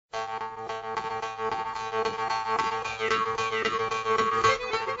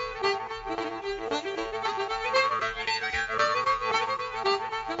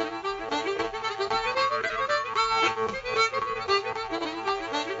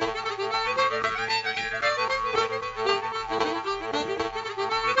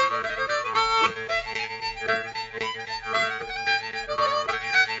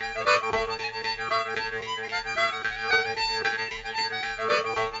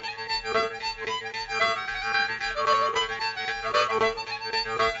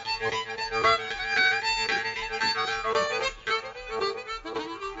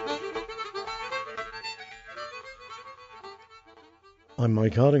I'm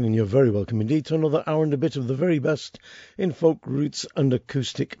Mike Harding, and you're very welcome indeed to another hour and a bit of the very best in folk, roots and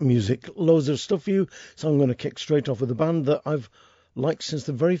acoustic music. Loads of stuff for you, so I'm going to kick straight off with a band that I've liked since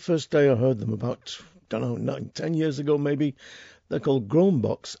the very first day I heard them about, 10 years ago maybe. They're called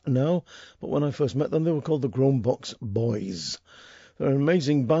Groanbox now, but when I first met them they were called the Groanbox Boys. They're an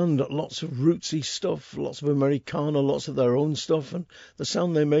amazing band, lots of rootsy stuff, lots of Americana, lots of their own stuff, and the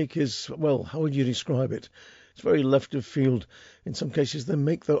sound they make is, well, how would you describe it? It's very left of field. In some cases they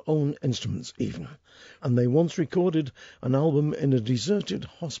make their own instruments even. And they once recorded an album in a deserted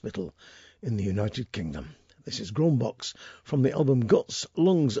hospital in the United Kingdom. This is Groanbox from the album Guts,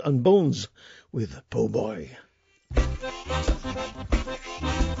 Lungs and Bones with Po' Boy.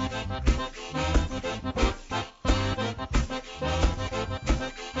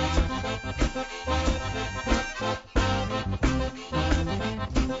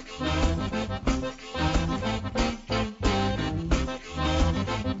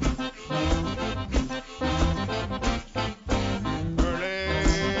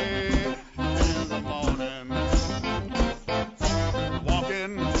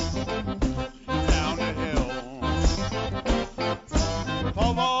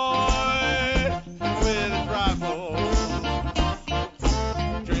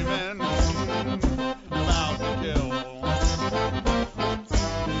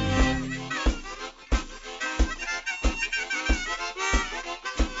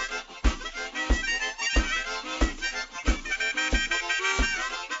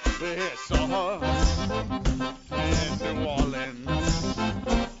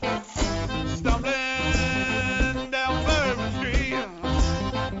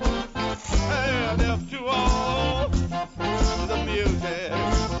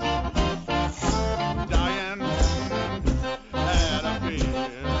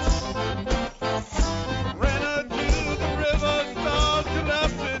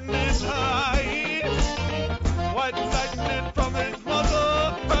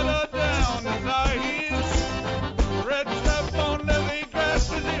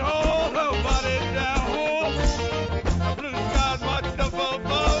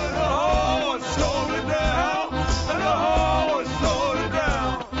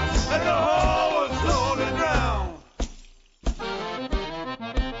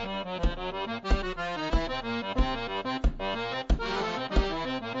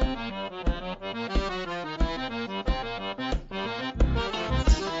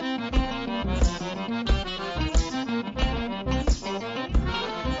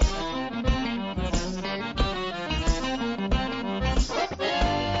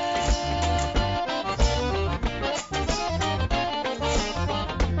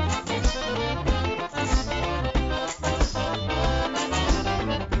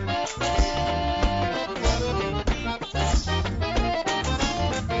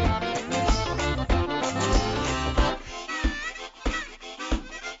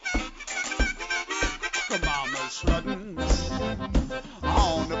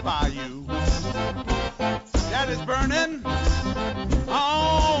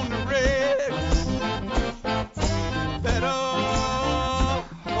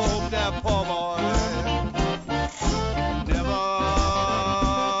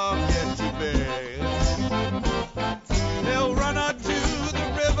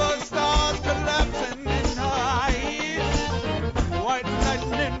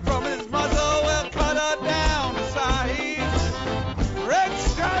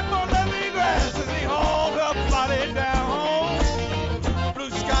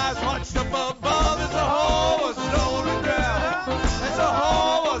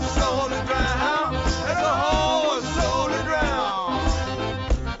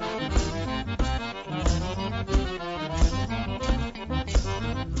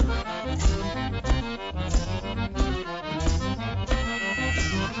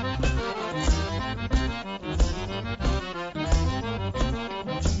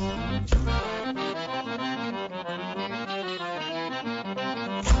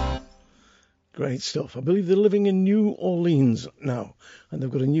 Great stuff. I believe they're living in New Orleans now, and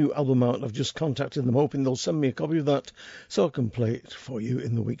they've got a new album out. I've just contacted them, hoping they'll send me a copy of that so I can play it for you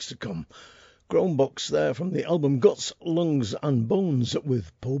in the weeks to come. Groanbox there from the album Guts, Lungs and Bones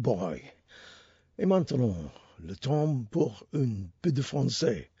with Po' Boy. Et maintenant, le temps pour un peu de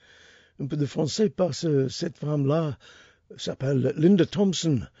français. Un peu de français parce que cette femme-là s'appelle Linda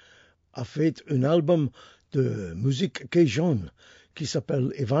Thompson, a fait un album de musique cajun qui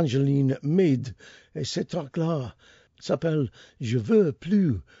s'appelle Evangeline Maid, et cet track-là s'appelle Je veux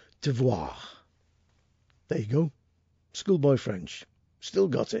plus te voir. There you go. Schoolboy French. Still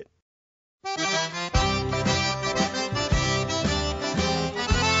got it.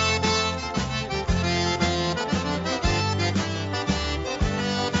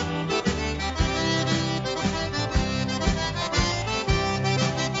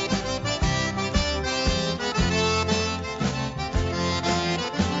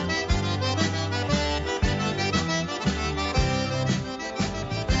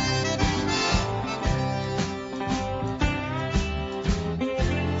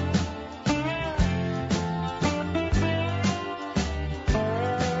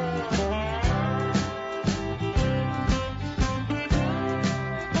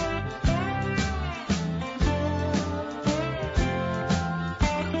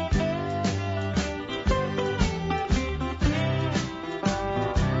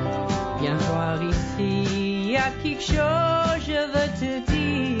 a quelque chose, je veux te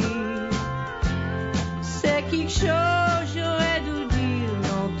dire. C'est quelque chose, j'aurais dû dire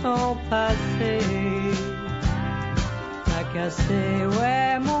longtemps passé. T'as cassé,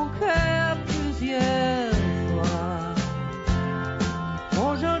 ouais, mon cœur plusieurs fois.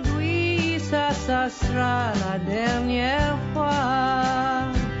 Aujourd'hui, ça sera la dernière fois.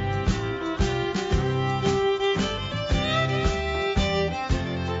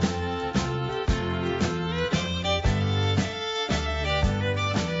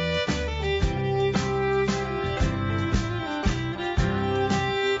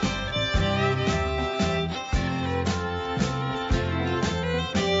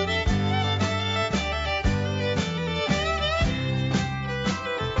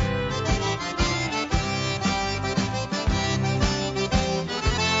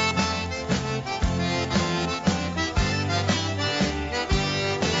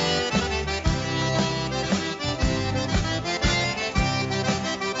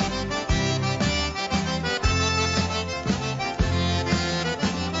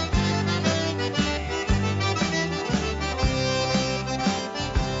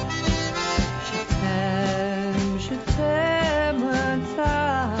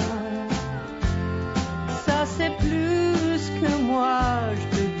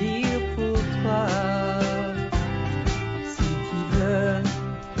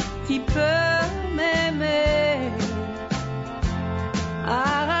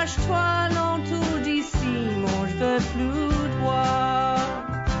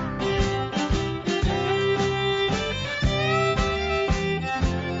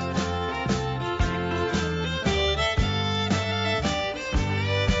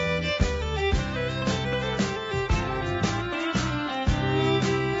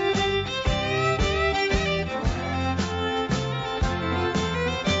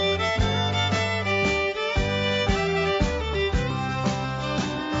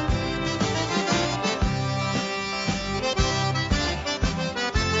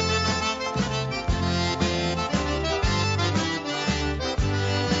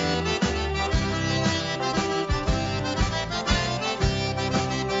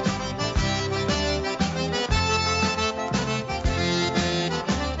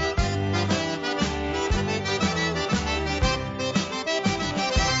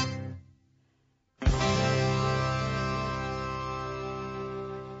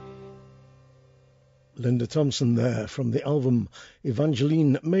 Linda Thompson there from the album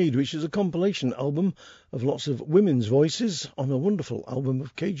Evangeline Maid, which is a compilation album of lots of women's voices on a wonderful album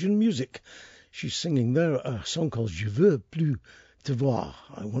of Cajun music. She's singing there a song called Je veux plus te voir.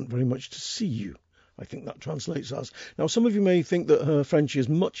 I want very much to see you. I think that translates as. Now, some of you may think that her French is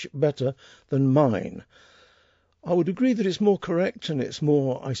much better than mine. I would agree that it's more correct and it's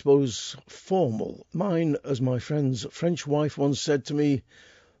more, I suppose, formal. Mine, as my friend's French wife once said to me,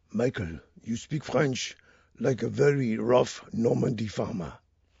 Michael, you speak French like a very rough Normandy farmer.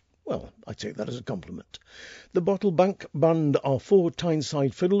 Well, I take that as a compliment. The Bottle Bank Band are 4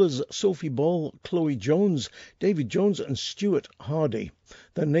 Tyneside fiddlers, Sophie Ball, Chloe Jones, David Jones and Stuart Hardy.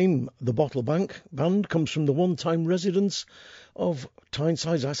 Their name, the Bottle Bank Band, comes from the one-time residence of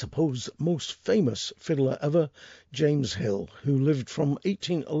Tyneside's, I suppose, most famous fiddler ever, James Hill, who lived from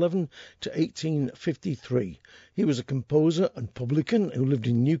 1811 to 1853. He was a composer and publican who lived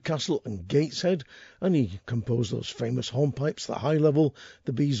in Newcastle and Gateshead, and he composed those famous hornpipes, the High Level,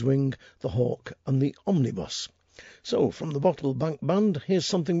 the Beeswing, the Hawk and the Omnibus. So, from the Bottle Bank Band, here's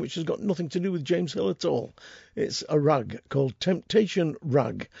something which has got nothing to do with James Hill at all. It's a rag called Temptation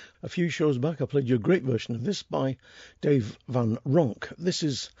Rag. A few shows back I played you a great version of this by Dave Van Ronk. This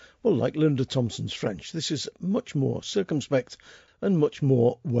is, well, like Linda Thompson's French. This is much more circumspect and much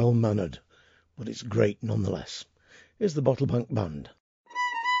more well-mannered. But it's great nonetheless. Here's the Bottle Bank Band.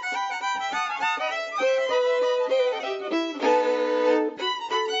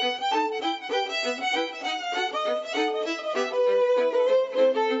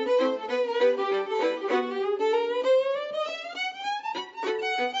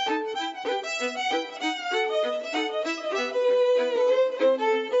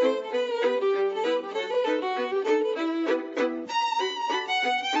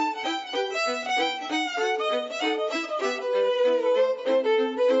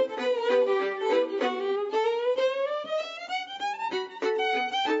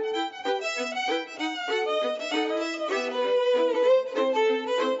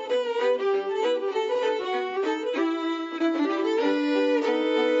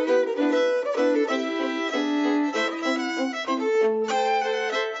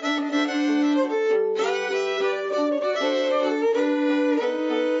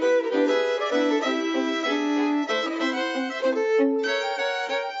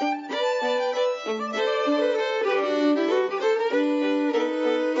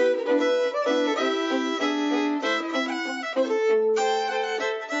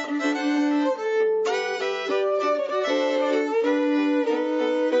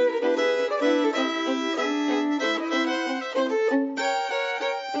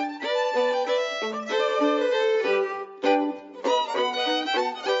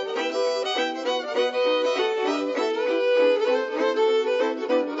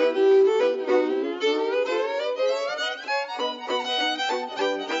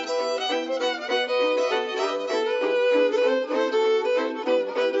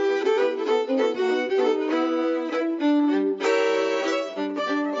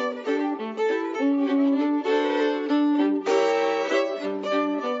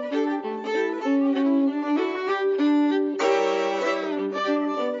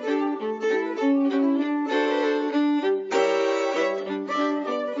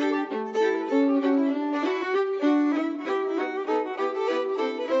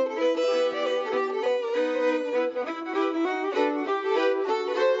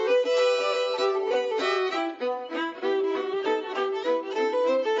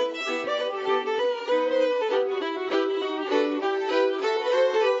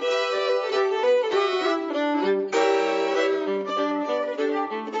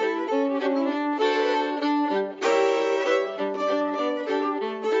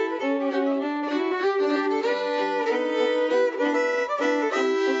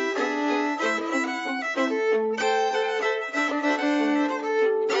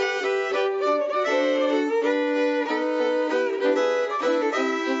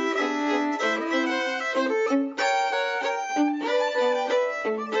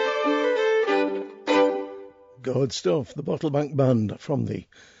 Good stuff. The Bottlebank Band from the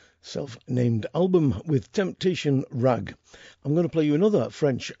self-named album with Temptation Rag. I'm going to play you another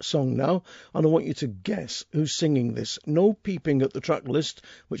French song now, and I want you to guess who's singing this. No peeping at the track list,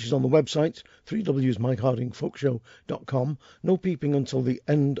 which is on the website, 3wsmikehardingfolkshow.com. No peeping until the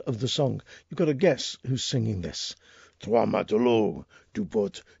end of the song. You've got to guess who's singing this. Trois matelots du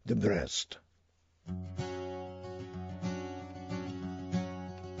port de Brest.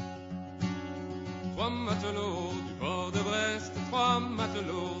 Trois matelots du port de Brest, trois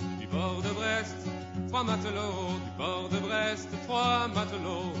matelots du port de Brest, trois matelots du port de Brest, trois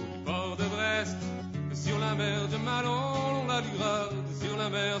matelots du port de Brest. Sur la mer de Malon, la Lurade, sur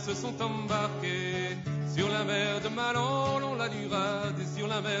la mer se sont embarqués. Sur la mer de Malon, la Lurade, et sur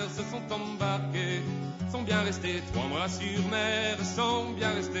la mer se sont embarqués. Sont bien restés 3 mois sur mer, sont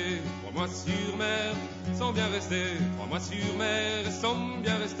bien restés 3 mois sur mer, sont bien restés 3 mois sur mer, sont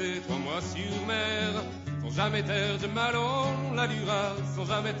bien restés 3 mois sur mer. Sans jamais terre de Malon, la Lurade, sans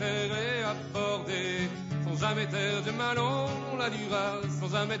jamais terre les aborder. Sans jamais terre de Malon, la Lurade, sans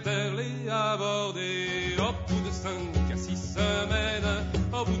jamais terre les aborder. Au bout de 5 à 6 semaines,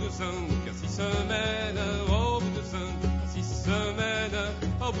 au bout de 5 à 6 semaines, au bout de 5 à 6 semaines,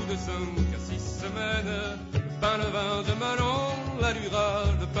 au bout de 5 à 6 semaines, le pain le vin de Malon, la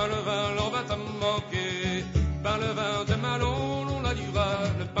Lurade, le pain le vin leur va à manquer. Le pain le vin de Malon, la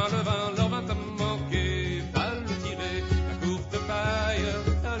Lurade, le pain le vin leur va à manquer. Pas le tirer, la courte paille,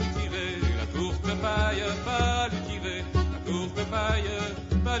 pas le tirer, la courte paille, pas le tirer, la courte paille,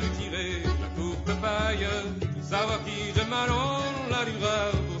 pas le tirer, la courte paille. Pour savoir qui de Malon, la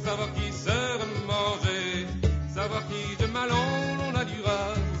Lurade, pour savoir qui serait mangé. Savoir qui de Malon, la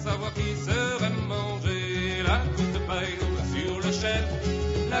Lurade, pour savoir qui serait mangé. La courte paille tombe sur le chef,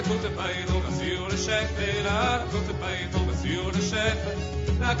 la courte paille tombe sur le chef, et la courte paille tombe sur le chef,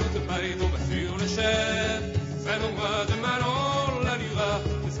 la courte paille tombe sur le chef. Ce serait donc moi de Malon, la Lurade,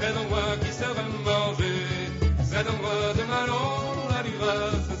 ce serait donc moi qui serait mangé. Ce serait donc moi de Malon, la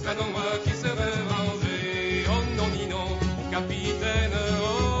Lurade, ce serait donc moi qui serait mangé. Oh non, ni non, mon capitaine,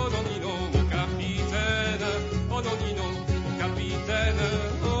 oh non, ni non, mon capitaine, oh non, ni non, mon capitaine,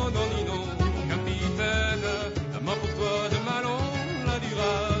 oh non, ni non, mon capitaine. La main pour toi de Malon, la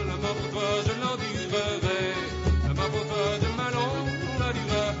Lurade, la main pour toi je l'endurerai. La main pour toi de Malon, la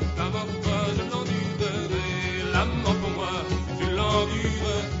Lurade, la main pour toi je l'endurerai. La main pour moi, si tu l'endures,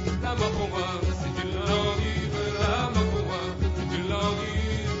 la main pour moi, si tu l'endures, la main pour moi, si tu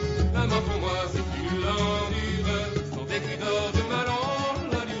l'endures, la main pour moi, si tu l'endures. Sans tes culs d'or de Malon,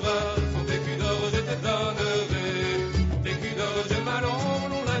 la Lurade, sans tes culs d'or je te donnerai. Sans tes culs d'or de Malon,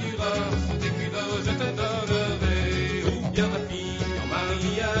 la Lurade, sans tes culs d'or je te donnerai. Ou bien ma fille en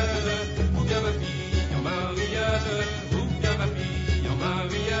mariage, ou bien ma fille en mariage, ou bien ma fille en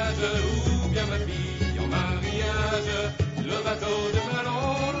mariage, ou bien ma fille en mariage. Le bateau de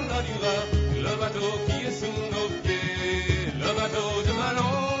Malon, la Lurade, le bateau qui est sous nos pieds. Le bateau de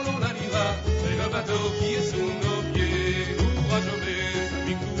Malon, la Lurade, c'est le bateau qui est sous nos pieds. Courage mes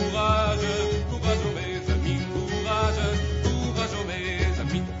amis, courage, courage mes amis, courage, courage mes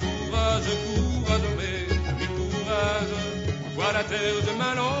amis, courage, courage mes amis, courage. Je vois la terre de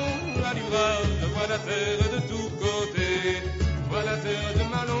Malon, la Lurade, je vois la terre de tous côtés. Je vois la terre de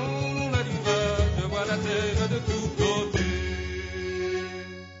Malon, la Lurade, je vois la terre de tous côtés.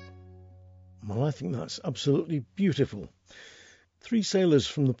 Well, I think that's absolutely beautiful. 3 sailors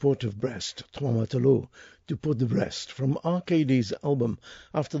from the port of Brest, Trois matelots du port de Brest, from Arcadie's album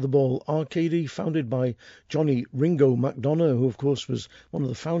After the Ball. Arcadie, founded by Johnny Ringo McDonough, who of course was one of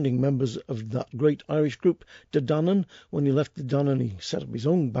the founding members of that great Irish group Danann. When he left Danann, he set up his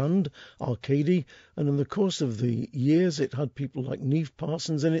own band, Arcadie, and in the course of the years it had people like Niamh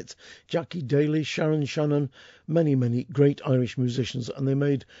Parsons in it, Jackie Daly, Sharon Shannon, many, many great Irish musicians, and they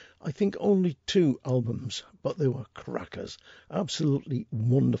made, I think, only 2 albums, but they were crackers. Absolutely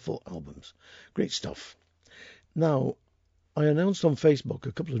wonderful albums. Great stuff. Now, I announced on Facebook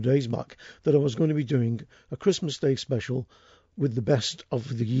a couple of days back that I was going to be doing a Christmas Day special with the best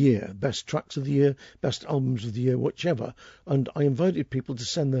of the year, best tracks of the year, best albums of the year, whichever, and I invited people to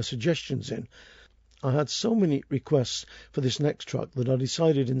send their suggestions in. I had so many requests for this next track that I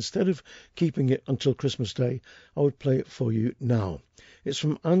decided instead of keeping it until Christmas Day, I would play it for you now. It's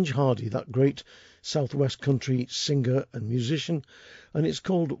from Ange Hardy, that great Southwest country singer and musician, and it's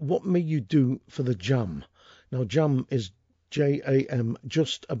called What May You Do for the Jam. Now, jam is J-A-M,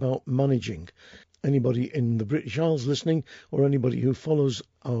 just about managing. Anybody in the British Isles listening, or anybody who follows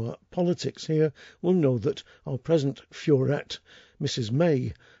our politics here, will know that our present Fiorette, Mrs.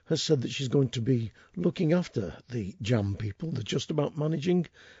 May has said that she's going to be looking after the Jam people, the Just About Managing,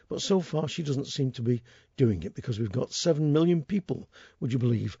 but so far she doesn't seem to be doing it because we've got 7 million people, would you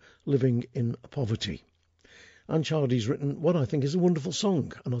believe, living in poverty. Ange Hardy's written what I think is a wonderful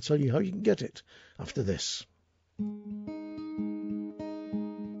song, and I'll tell you how you can get it after this.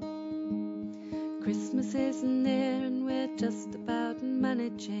 Christmas is near and we're just about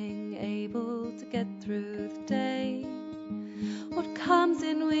managing, able to get through the day. What comes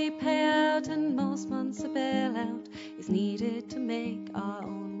in we pay out, and most months a bailout is needed to make our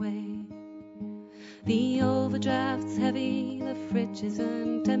own way. The overdraft's heavy, the fridge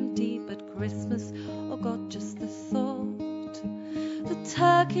isn't empty, but Christmas, oh God, just the thought. The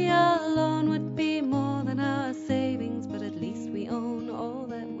turkey alone would be more than our savings, but at least we own all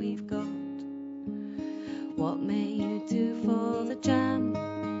that we've got. What may you do for the Jam?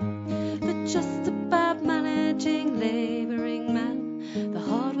 The Just About Managing labouring man, the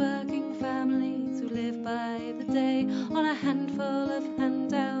hard-working families who live by the day on a handful of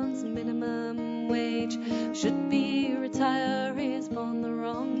hand-downs and minimum wage, should be retirees born the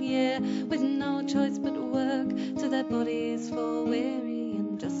wrong year with no choice but work till their bodies fall weary,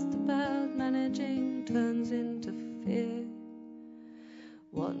 and just about managing turns into fear.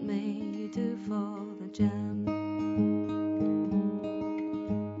 What may you do for the Jam?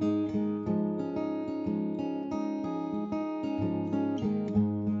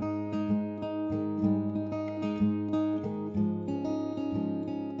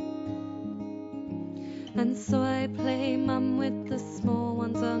 And so I play mum with the small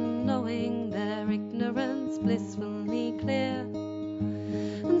ones, unknowing their ignorance blissfully clear.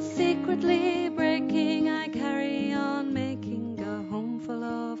 And secretly breaking, I carry on making a home full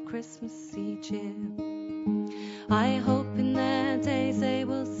of Christmassy cheer. I hope in their days they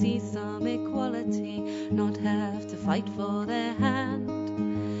will see some equality, not have to fight for their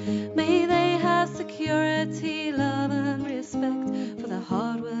hand. May they have security, love and respect for the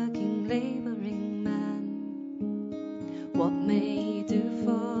hard-working labouring man. What may you do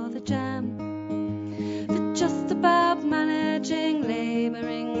for the Jam? The Just About Managing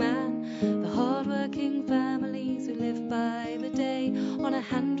labouring man, the hard-working families who live by the day on a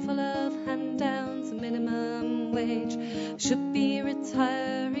handful of hand-downs and minimum wage, should be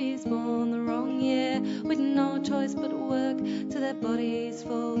retirees born the wrong year with no choice but work till their bodies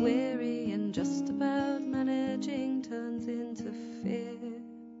fall weary, and just about managing turns into fear.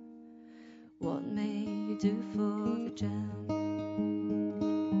 What may you do for the Jam?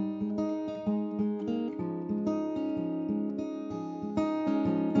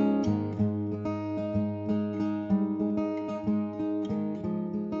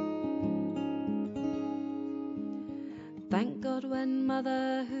 Thank God when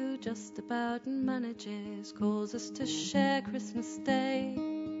Mother, who just about manages, calls us to share Christmas Day.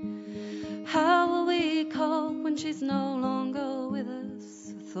 How will we cope when she's no longer with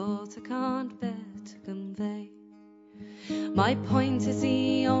us? A thought I can't bear to convey. My point is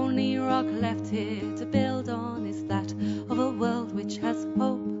the only rock left here to build on is that of a world which has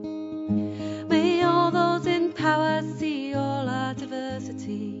hope. May all those in power see all our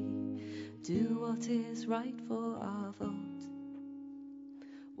diversity, do what is right for our vote.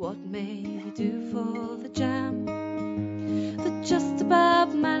 What may you do for the Jam? The Just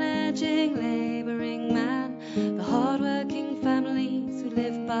About Managing labouring man, the hard-working families who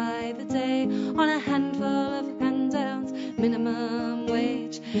live by the day on a handful of hand-downs, minimum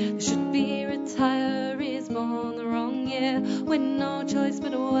wage. There should be retirees born the wrong year with no choice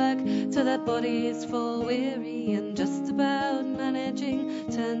but work till their bodies fall weary, and just about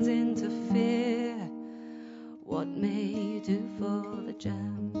managing turns into fear. What may you do for the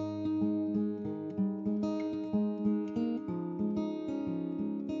Jam?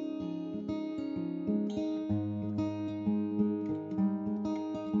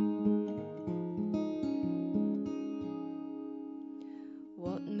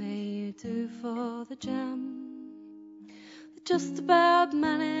 What may you do for the Jam? The Just About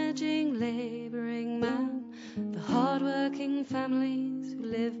Managing labouring man, the hard-working families who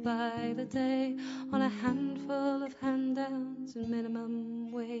live by the day on a handful of hand-downs and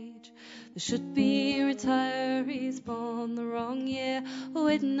minimum wage. There should be retirees born the wrong year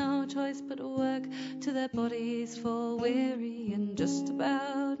with no choice but work till their bodies fall weary, and just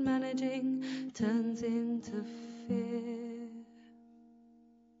about managing turns into fear.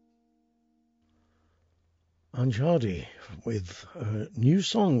 Ange Hardy with a new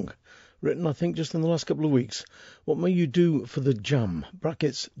song written, I think, just in the last couple of weeks. What may you do for the Jam?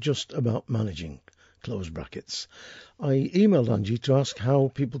 Brackets, just about managing. Close brackets. I emailed Angie to ask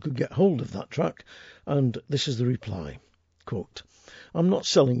how people could get hold of that track, and this is the reply. Quote, I'm not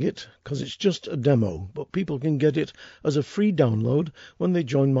selling it because it's just a demo, but people can get it as a free download when they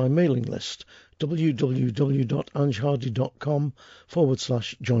join my mailing list,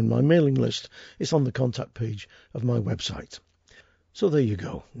 www.angehardy.com/join my mailing list. It's on the contact page of my website. So there you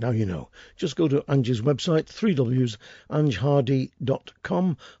go. Now you know. Just go to Angie's website,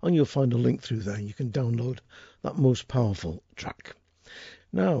 www.angehardy.com, and you'll find a link through there. You can download that most powerful track.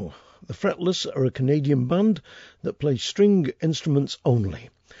 Now, the Fretless are a Canadian band that play string instruments only.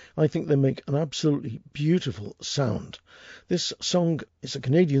 I think they make an absolutely beautiful sound. This song is a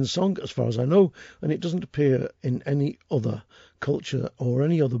Canadian song, as far as I know, and it doesn't appear in any other culture or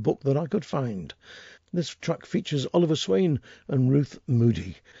any other book that I could find. This track features Oliver Swain and Ruth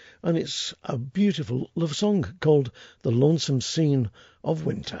Moody, and it's a beautiful love song called The Lonesome Scene of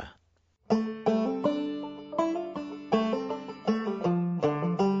Winter.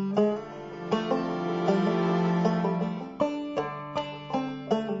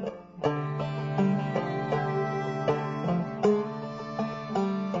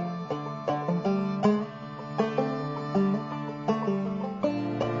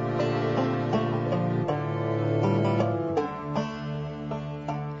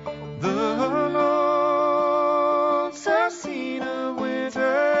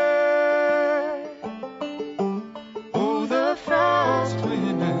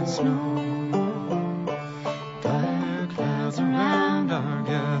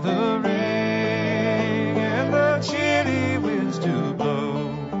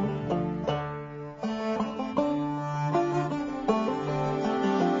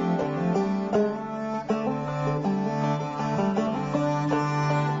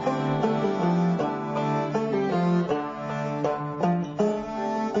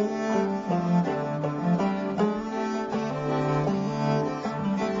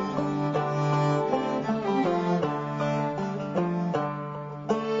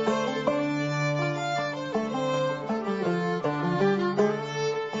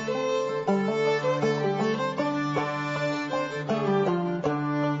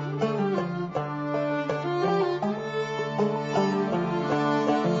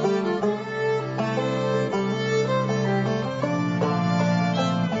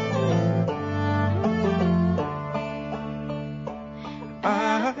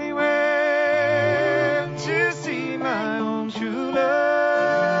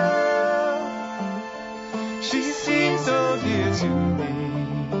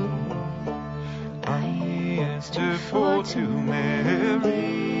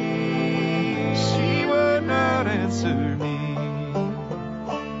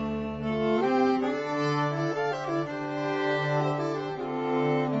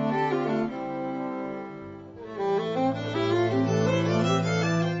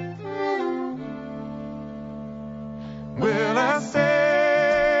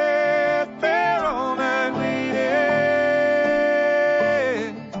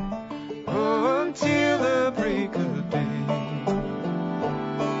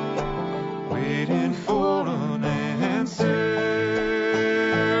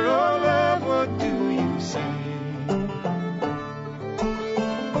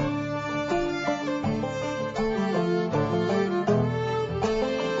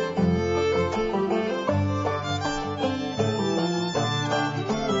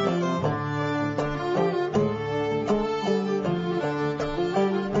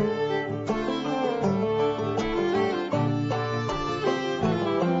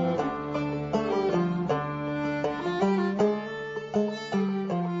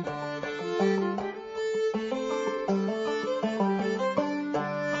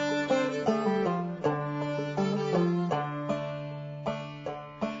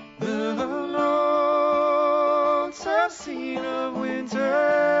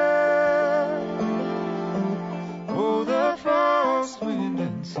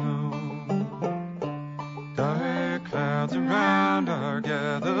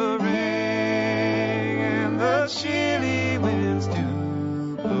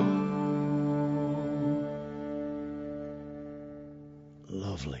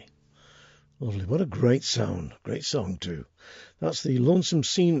 Lovely. What a great sound. Great song too. That's The Lonesome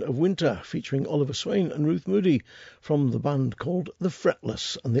Scene of Winter featuring Oliver Swain and Ruth Moody from the band called The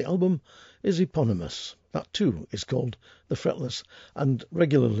Fretless, and the album is eponymous. That too is called The Fretless, and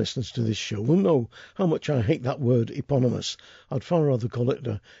regular listeners to this show will know how much I hate that word eponymous. I'd far rather call it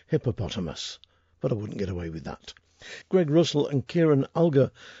a hippopotamus, but I wouldn't get away with that. Greg Russell and Kieran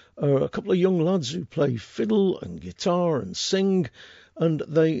Alger are a couple of young lads who play fiddle and guitar and sing, and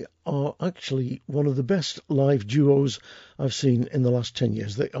they are actually one of the best live duos I've seen in the last 10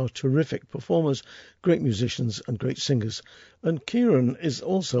 years. They are terrific performers, great musicians and great singers, and Kieran is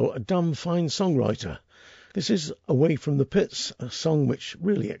also a damn fine songwriter. This is Away from the Pits, a song which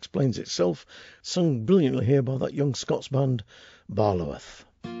really explains itself, sung brilliantly here by that young Scots band, Barloweth.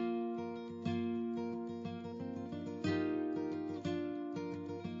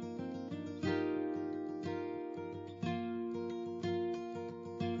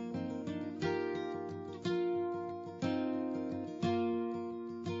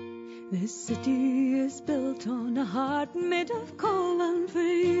 This city is built on a heart made of coal, and for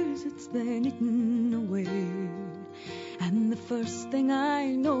years it's been eaten away. And the first thing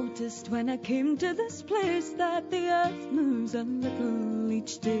I noticed when I came to this place, that the earth moves a little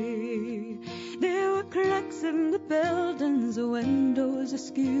each day. There were cracks in the buildings, the windows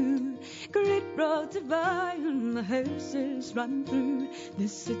askew, great rods of iron the houses run through.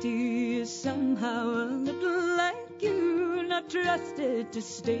 This city is somehow a little like you, not trusted to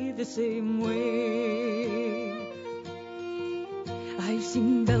stay the same way. I've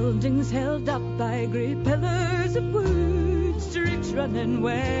seen buildings held up by great pillars of wood, streets running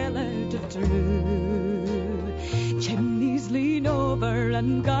well out of through. Chimneys lean over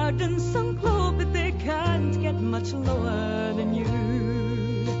and gardens sunk low, but they can't get much lower than you.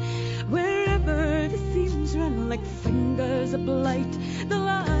 Wherever the seams run like fingers of blight, the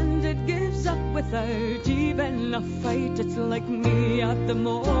land it gives up without even a fight. It's like me at the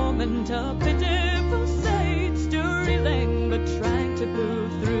moment, a pitiful sight, still reeling but trying to pull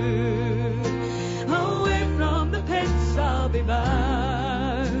through. Away from the pits I'll be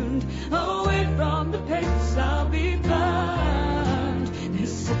bound, away from the pits I'll be bound.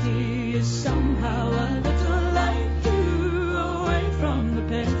 This city is somehow a little like you, away from the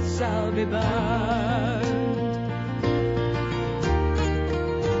pits I'll be bound.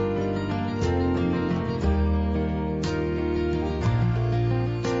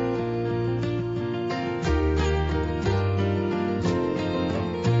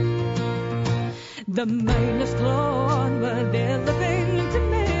 The miners claw on what they're living to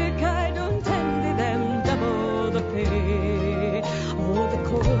make. I don't envy them double the pay. Oh, the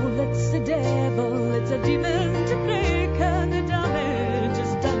coal, it's a devil, it's a demon to break, and the damage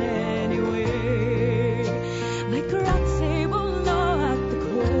is done anyway. Like rats they will gnaw at the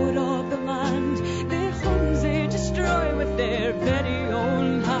core of the land, their homes they destroy with their very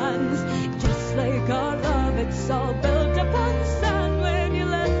own hands. Just like our love, it's all built upon sand when you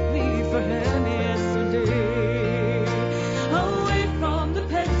left me for him.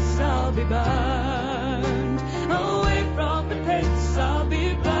 Bound, away from the pits I'll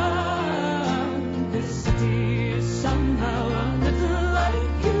be bound. This city is somehow a little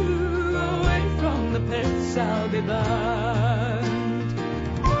like you, away from the pits I'll be bound.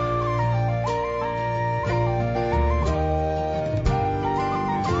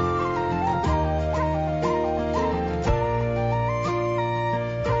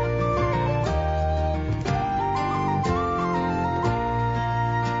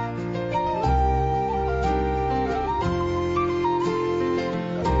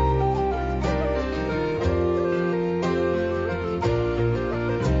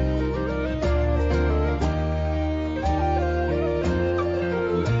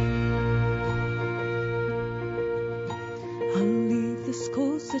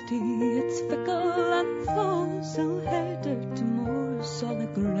 It's fickle and false, I'll head her to more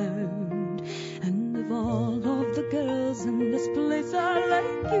solid ground. And of all of the girls in this place are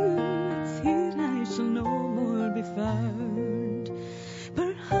like you, it's here I shall no more be found.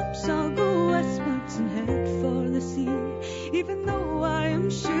 Perhaps I'll go westwards and head for the sea, even though I am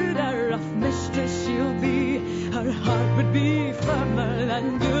sure a rough mistress she'll be. Her heart would be firmer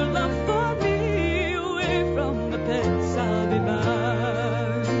than your love for me. Away from the pits I'll be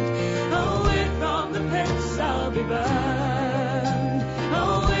bound, away from the pits I'll be bound,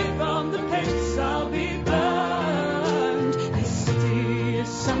 away from the pits I'll be bound. This city is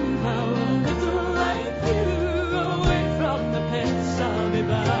somehow a little like you, away from the pits I'll be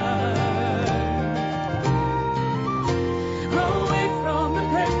bound, away from the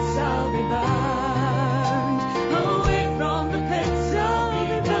pits I'll be bound, away from the pits I'll be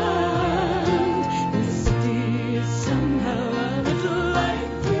bound. This city is somehow a little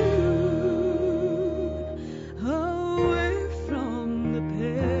like you, away from the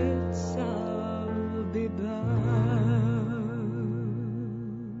pits I'll be bound.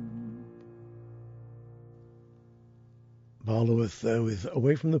 Barloweth there with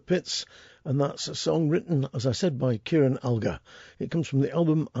Away from the Pits and that's a song written, as I said, by Kieran Alger. It comes from the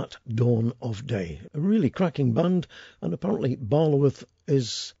album At Dawn of Day. A really cracking band, and apparently Barloworth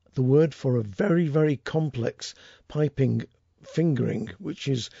is the word for a very, very complex piping fingering, which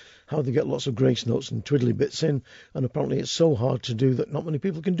is how they get lots of grace notes and twiddly bits in, and apparently it's so hard to do that not many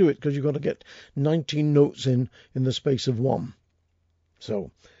people can do it, because you've got to get 19 notes in the space of one.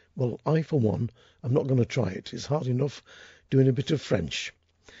 So, well, I, for one, I'm not going to try it. It's hard enough doing a bit of French.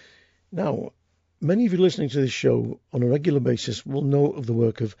 Now, many of you listening to this show on a regular basis will know of the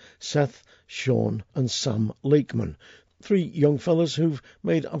work of Seth, Sean and Sam Lakeman, three young fellas who've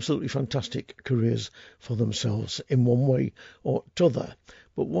made absolutely fantastic careers for themselves in one way or t'other.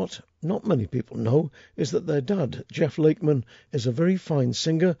 But what not many people know is that their dad, Jeff Lakeman, is a very fine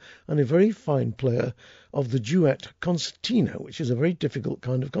singer and a very fine player of the duet concertina, which is a very difficult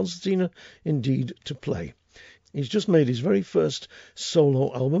kind of concertina indeed to play. He's just made his very first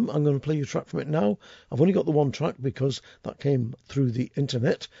solo album. I'm going to play you a track from it now. I've only got the one track because that came through the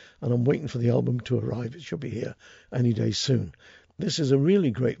internet, and I'm waiting for the album to arrive. It should be here any day soon. This is a really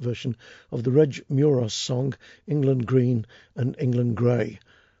great version of the Reg Muros song, England Green and England Grey.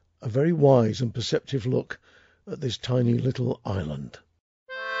 A very wise and perceptive look at this tiny little island.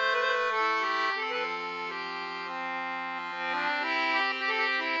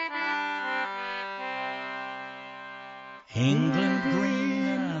 England green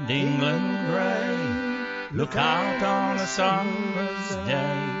and England grey, look out on a summer's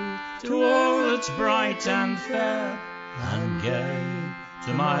day, to all that's bright and fair and gay,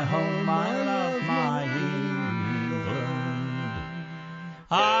 to my home, my love, my England.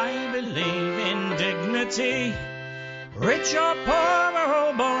 I believe in dignity, rich or poor or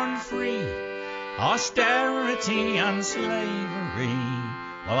all born free, austerity and slavery,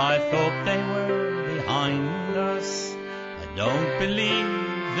 well, I thought they were behind us. Don't believe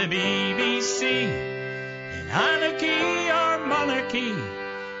the BBC in anarchy or monarchy,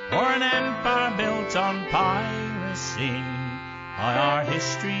 or an empire built on piracy. By our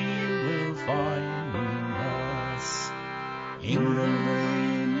history you will find us. England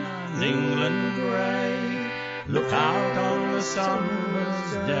green and England grey, look out on a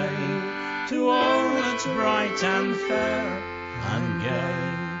summer's day, to all that's bright and fair and gay,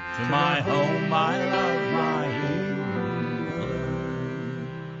 to my home, my love, my England.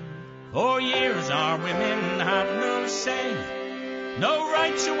 For years our women have no say, no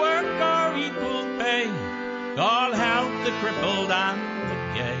right to work or equal pay. God help the crippled and the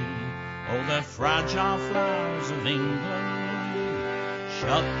gay, oh the fragile flowers of England.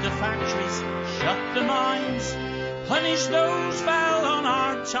 Shut the factories, shut the mines, punish those fell on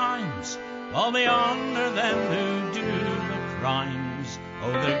hard times, while they honour them who do the crimes,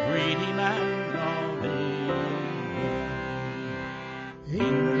 oh the greedy land of England.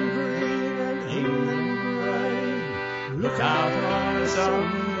 Look out on a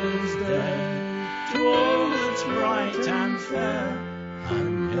summer's day, to all that's bright and fair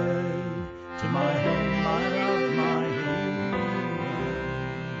and gay, to my home, my love, my England.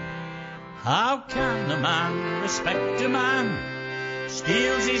 How can a man respect a man,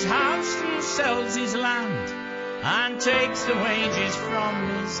 steals his house and sells his land, and takes the wages from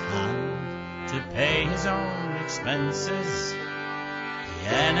his hand to pay his own expenses? The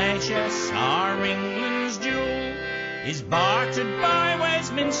NHS, our England's jewel, is bartered by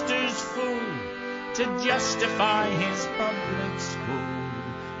Westminster's fool to justify his public school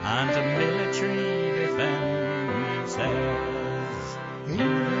and a military defences.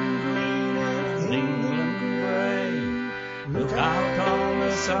 England green and England grey, look out on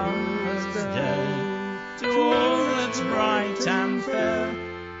a summer's day, to all that's bright and fair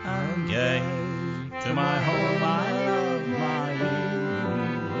and gay, to my home, I love my England.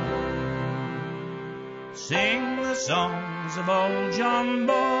 Sing the songs of old John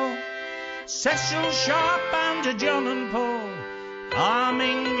Ball, Cecil Sharp and John and Paul, from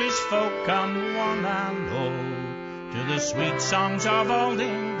English folk and one and all, to the sweet songs of old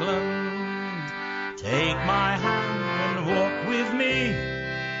England. Take my hand and walk with me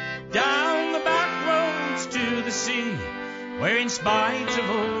down the back roads to the sea, where in spite of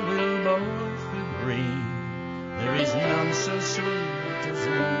all we'll both agree, there is none so sweet as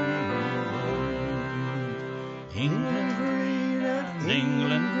England. England green and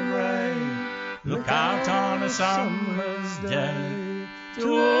England grey, look out on a summer's day, to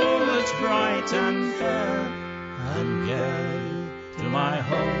all that's bright and fair and gay, to my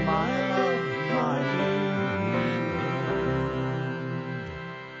home, my love, my England.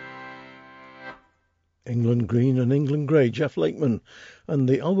 England Green and England Grey, Jeff Lakeman. And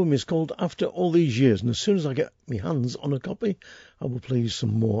the album is called After All These Years. And as soon as I get my hands on a copy, I will play you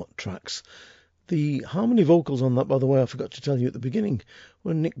some more tracks. The harmony vocals on that, by the way, I forgot to tell you at the beginning,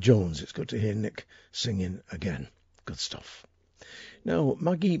 were Nick Jones. It's good to hear Nick singing again. Good stuff. Now,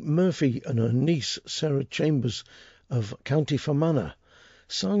 Maggie Murphy and her niece, Sarah Chambers of County Fermanagh,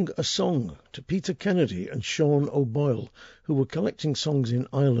 sang a song to Peter Kennedy and Sean O'Boyle, who were collecting songs in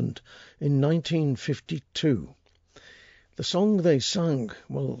Ireland in 1952. The song they sang,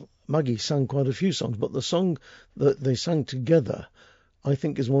 well, Maggie sang quite a few songs, but the song that they sang together, I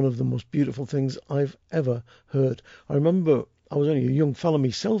think, is one of the most beautiful things I've ever heard. I remember I was only a young fella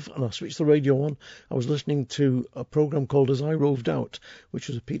myself, and I switched the radio on. I was listening to a programme called As I Roved Out, which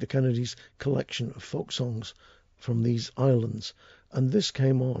was Peter Kennedy's collection of folk songs from these islands. And this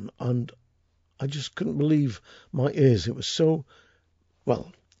came on, and I just couldn't believe my ears. It was so...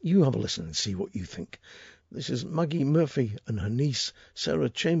 Well, you have a listen and see what you think. This is Maggie Murphy and her niece, Sarah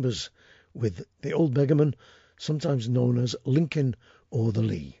Chambers, with the Old Beggarman, sometimes known as Lincoln o'er the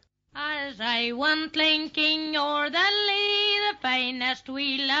Lee. As I went linking o'er the lea, the finest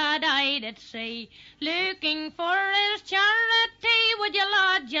wee lad I did see, looking for his charity, would you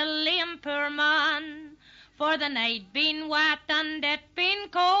lodge a lame poor man? For the night been wet and it been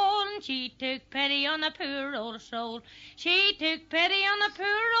cold, and she took pity on the poor old soul. She took pity on the poor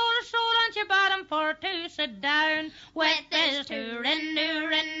old soul, and she bade him for to sit down with his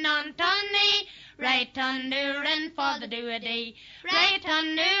tourin' on Tony. Right on for the do-a-dee. Right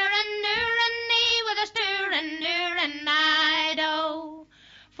on knee with his tourin' I-do.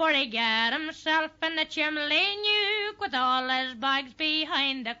 For he got himself in the chimney nuke, with all his bags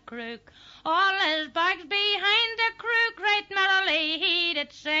behind the crook. All his bags behind the crook, right merrily he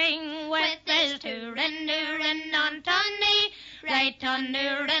did sing, with his tourin' on Tony. Right on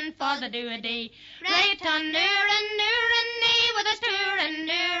for the do-a-dee. Right on knee with his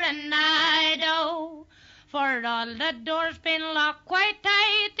tourin' I-do. For all the doors been locked quite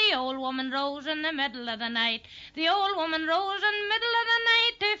tight, the old woman rose in the middle of the night. The old woman rose in the middle of the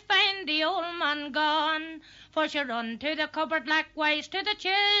night to find the old man gone. For she run to the cupboard likewise to the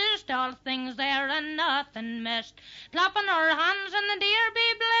chest, all things there and nothing missed. Clapping her hands and the dear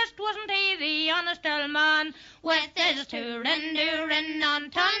be blessed, wasn't he the honest old man? With his tourin' on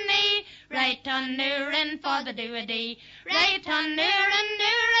Tony, right on for the do-a-dee. Right on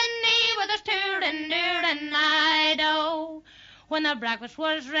knee with his tourin' I-do. When the breakfast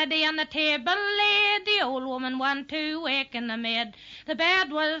was ready and the table laid, the old woman went to waken the maid. The bed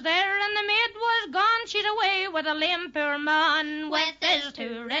was there and the maid was gone, she's away with a lame poor man. With his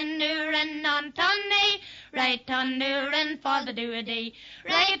tourin' on Tony, right on for the do-a-dee.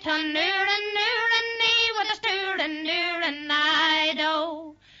 Right on knee with his tourin'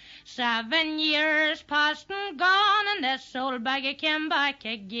 I-do. 7 years past and gone, and this old beggar came back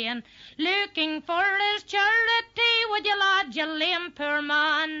again, looking for his charity, would you lodge a lame poor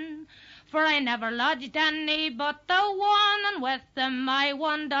man? For I never lodged any but the one, and with them my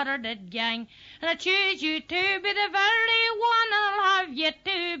one daughter did gang. And I choose you to be the very one, and I'll have you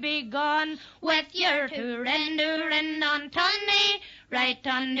to be gone, with your tourin' on Tony. Right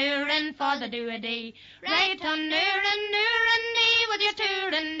on for the do-a-dee. Right on knee with your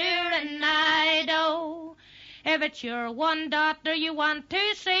tourin' I-do. If it's your one daughter you want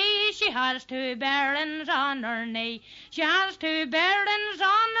to see, she has 2 bairns on her knee. She has 2 bairns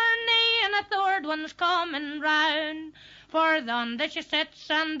on her knee, and a third one's coming round. For on that she sits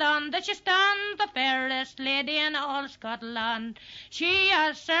and on that she stands, the fairest lady in all Scotland. She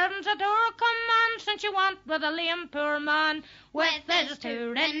has servants at her command, since she went with a lame poor man. With his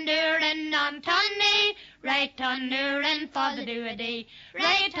tourin' on Tony, right on for the do-a-dee.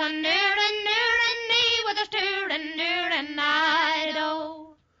 Right on knee with his tourin'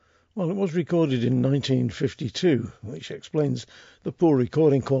 I-do. Well, it was recorded in 1952, which explains the poor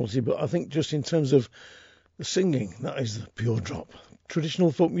recording quality, but I think just in terms of the singing, that is the pure drop.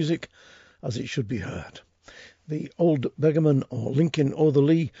 Traditional folk music as it should be heard. The Old Beggarman, or Lincoln o'er the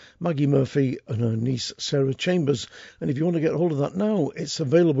Lee, Maggie Murphy and her niece Sarah Chambers. And if you want to get hold of that now, it's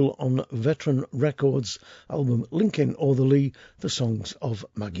available on Veteran Records album Lincoln o'er the Lee, the songs of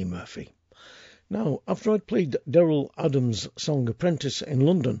Maggie Murphy. Now, after I'd played Daryl Adams' song Apprentice in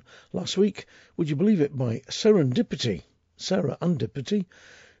London last week, would you believe it, by Serendipity, Sarah Andipity,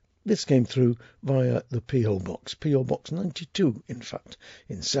 this came through via the P.O. Box, P.O. Box 92, in fact,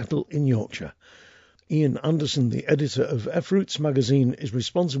 in Settle in Yorkshire. Ian Anderson, the editor of F-Roots magazine, is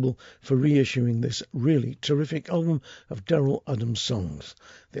responsible for reissuing this really terrific album of Daryl Adams songs.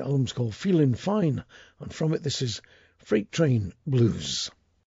 The album's called Feelin' Fine, and from it this is Freight Train Blues.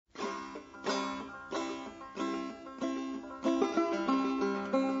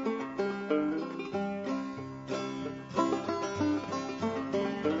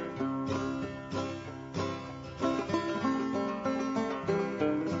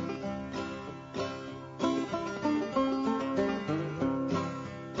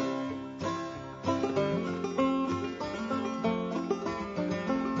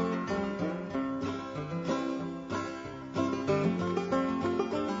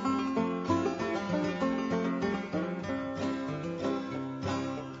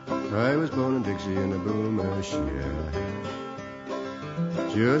 I was born in Dixie in a boomer shed,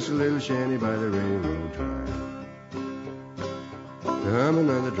 just a little shanty by the railroad track. The humming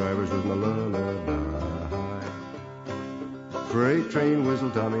of the drivers was my lullaby. Freight train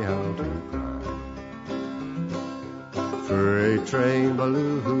whistle taught me how to cry. Freight train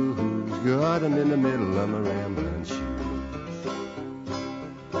balloons got 'em in the middle of my rambling shoes.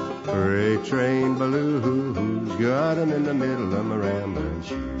 Freight train balloons got 'em in the middle of my rambling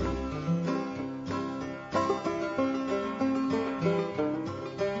shoes.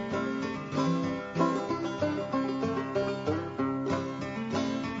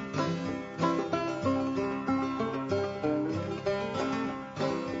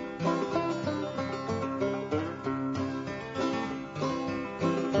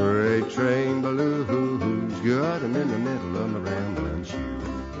 Freight train balloons got 'em in the middle of my rambling shoes.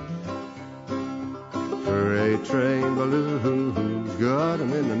 Freight train balloons got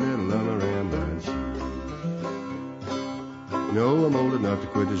 'em in the middle of my rambling shoes. No, I'm old enough to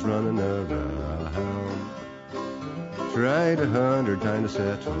quit this running around. Tried 100 times to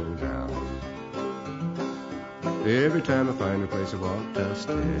settle down. Every time I find a place I want to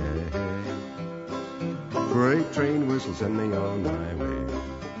stay, freight train whistle send me on my way.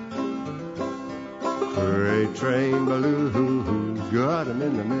 Freight train balloons got 'em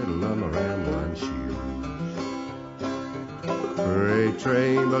in the middle of my rambling shoes. Freight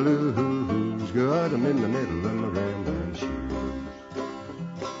train balloons got 'em in the middle of my rambling shoes.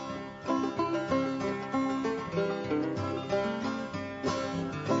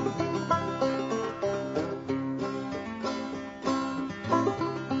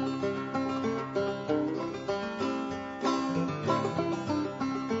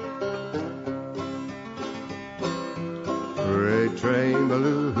 Freight train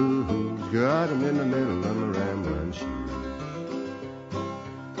balloons got 'em in the middle of my rambling shoes.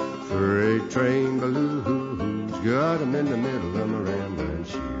 Freight train balloons got 'em in the middle of my rambling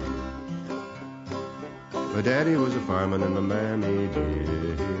shoes. My daddy was a fireman and my mammy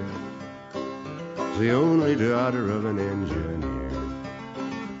dear, the only daughter of an engineer.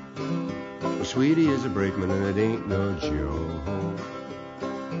 My sweetie is a brakeman and it ain't no joke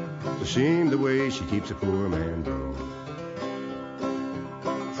to see the way she keeps a poor man broke.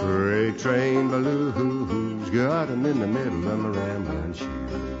 Freight train balloons got 'em in the middle of my rambling shoes.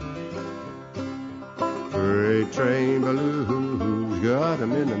 Freight train balloons got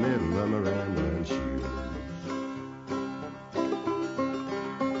 'em in the middle of my rambling shoes.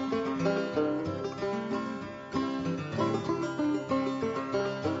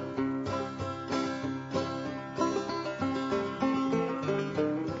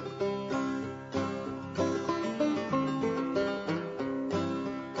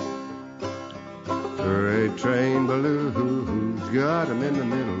 Freight train balloons got 'em in the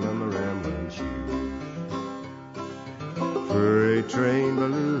middle of my rambling shoes. Freight train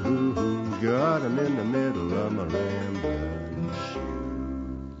balloons got 'em in the middle of my rambling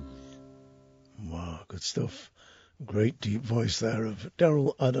shoes. Wow, good stuff. Great deep voice there of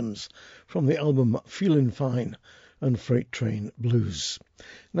Daryl Adams from the album Feelin' Fine and Freight Train Blues.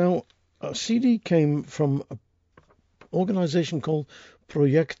 Now, a CD came from an organisation called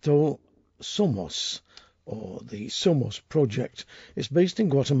Proyecto Somos, or the Somos Project. It's based in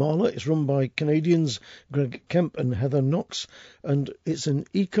Guatemala. It's run by Canadians Greg Kemp and Heather Knox, and it's an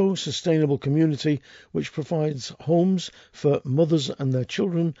eco-sustainable community which provides homes for mothers and their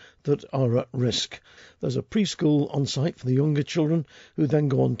children that are at risk. There's a preschool on site for the younger children who then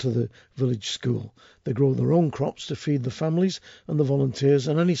go on to the village school. They grow their own crops to feed the families and the volunteers,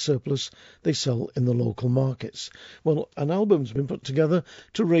 and any surplus they sell in the local markets. Well, an album's been put together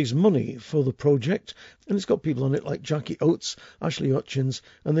to raise money for the project, and it's got people on it like Jackie Oates, Ashley Hutchins,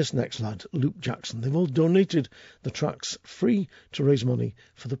 and this next lad, Luke Jackson. They've all donated the tracks free to raise money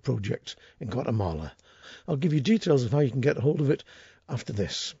for the project in Guatemala. I'll give you details of how you can get hold of it after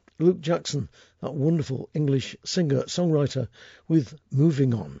this. Luke Jackson, that wonderful English singer-songwriter, with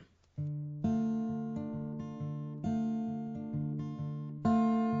Moving On.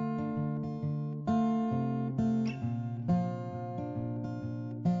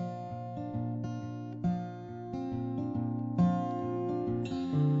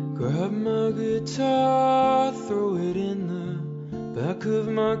 Grab my guitar, throw it in the back of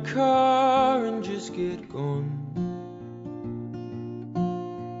my car and just get gone.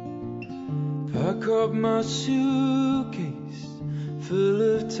 Pack up my suitcase full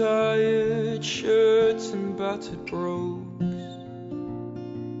of tired shirts and battered brogues.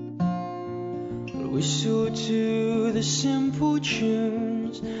 I'll whistle to the simple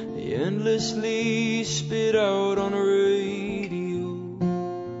tunes they endlessly spit out on radio.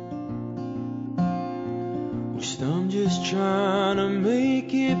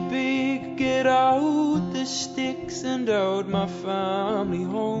 the sticks and out my family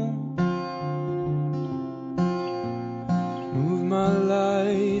home. Move my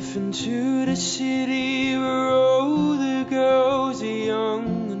life into the city where all the girls are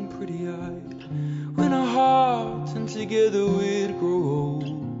young and pretty-eyed. Win a heart and together we'd grow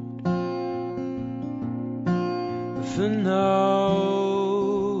old. But for now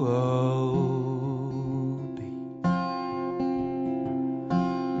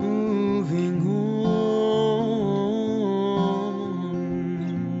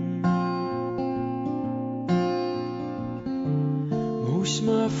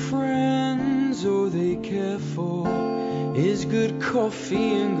my friends, all they care for is good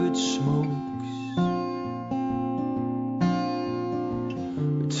coffee and good smokes.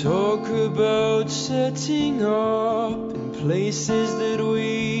 We talk about setting up in places that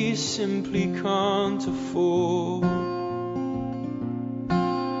we simply can't afford.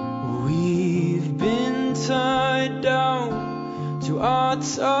 We've been tied down to our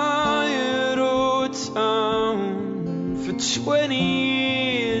tired old town for 20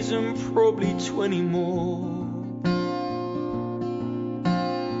 years and probably 20 more.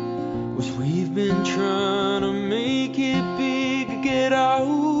 Was we've been trying to make it big, get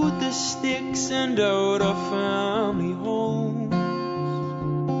out the sticks and out our family homes.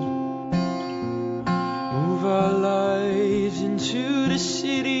 Move our lives into the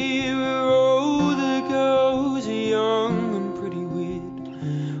city where all the girls are young and pretty weird.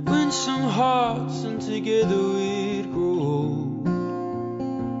 Win some hearts and together we'd grow old.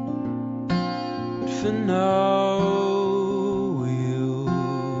 For now we'll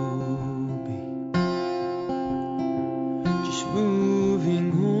be just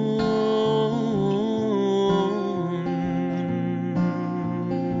moving on,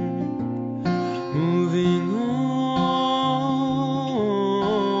 moving on.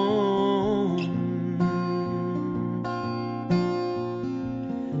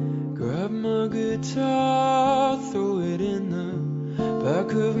 Grab my guitar, throw it in the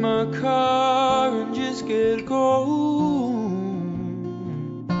back of my car and just get going.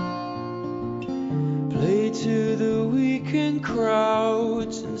 Play to the weekend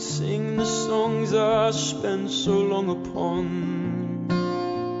crowds and sing the songs I spent so long upon.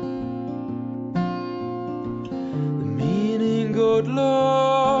 The meaning got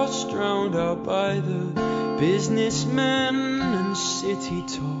lost, drowned out by the businessmen and city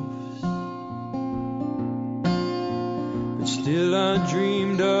tops. But still I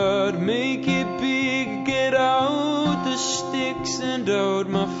dreamed I'd make it big, get out the sticks and out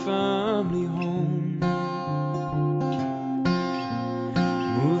my family home.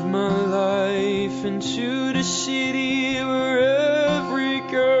 Move my life into the city where every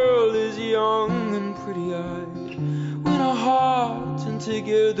girl is young and pretty-eyed. Win a heart and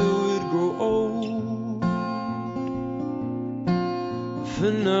together we'd grow old.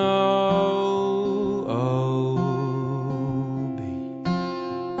 For now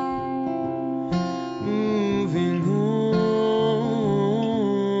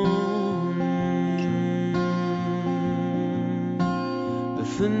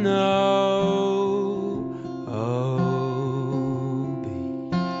for now I'll be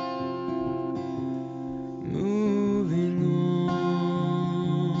moving on.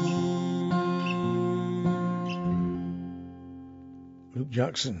 Luke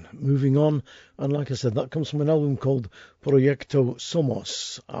Jackson, Moving On, and like I said, that comes from an album called Proyecto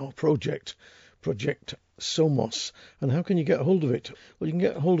Somos, our project Somos. And how can you get hold of it? Well, you can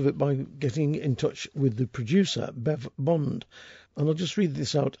get hold of it by getting in touch with the producer, Bev Bond. And I'll just read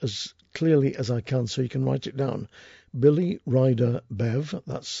this out as clearly as I can so you can write it down. Billy Ryder Bev,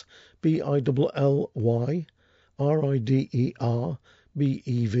 that's BILLYRIDER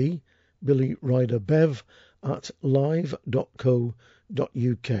BEV, Billy Ryder Bev at live.co.uk.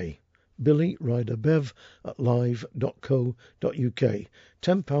 Billy Ryder Bev at live.co.uk.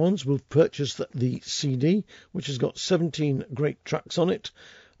 £10 will purchase the CD, which has got 17 great tracks on it.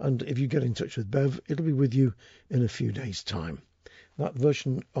 And if you get in touch with Bev, it'll be with you in a few days' time. That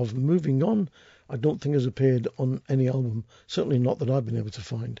version of Moving On, I don't think has appeared on any album, certainly not that I've been able to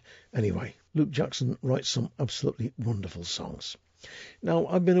find. Anyway, Luke Jackson writes some absolutely wonderful songs. Now,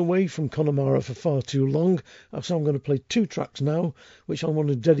 I've been away from Connemara for far too long, so I'm going to play two tracks now, which I want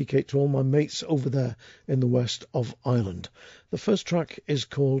to dedicate to all my mates over there in the west of Ireland. The first track is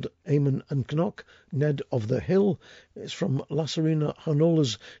called Eamon and Knock, Ned of the Hill. It's from Lassarina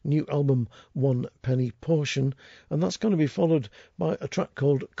Hanola's new album One Penny Portion, and that's going to be followed by a track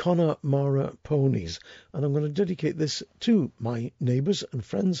called Connemara Ponies, and I'm going to dedicate this to my neighbours and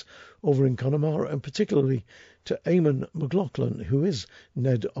friends over in Connemara, and particularly to Eamon McLaughlin, who is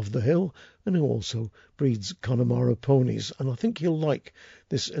Ned of the Hill and who also breeds Connemara ponies, and I think he'll like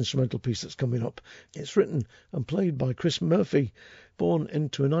this instrumental piece that's coming up. It's written and played by Chris Murphy, born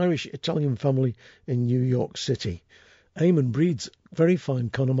into an Irish-Italian family in New York City. Eamon breeds very fine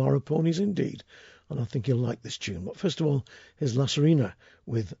Connemara ponies indeed, and I think he'll like this tune. But first of all, here's Lassarina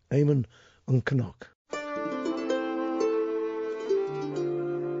with Eamon and Knock.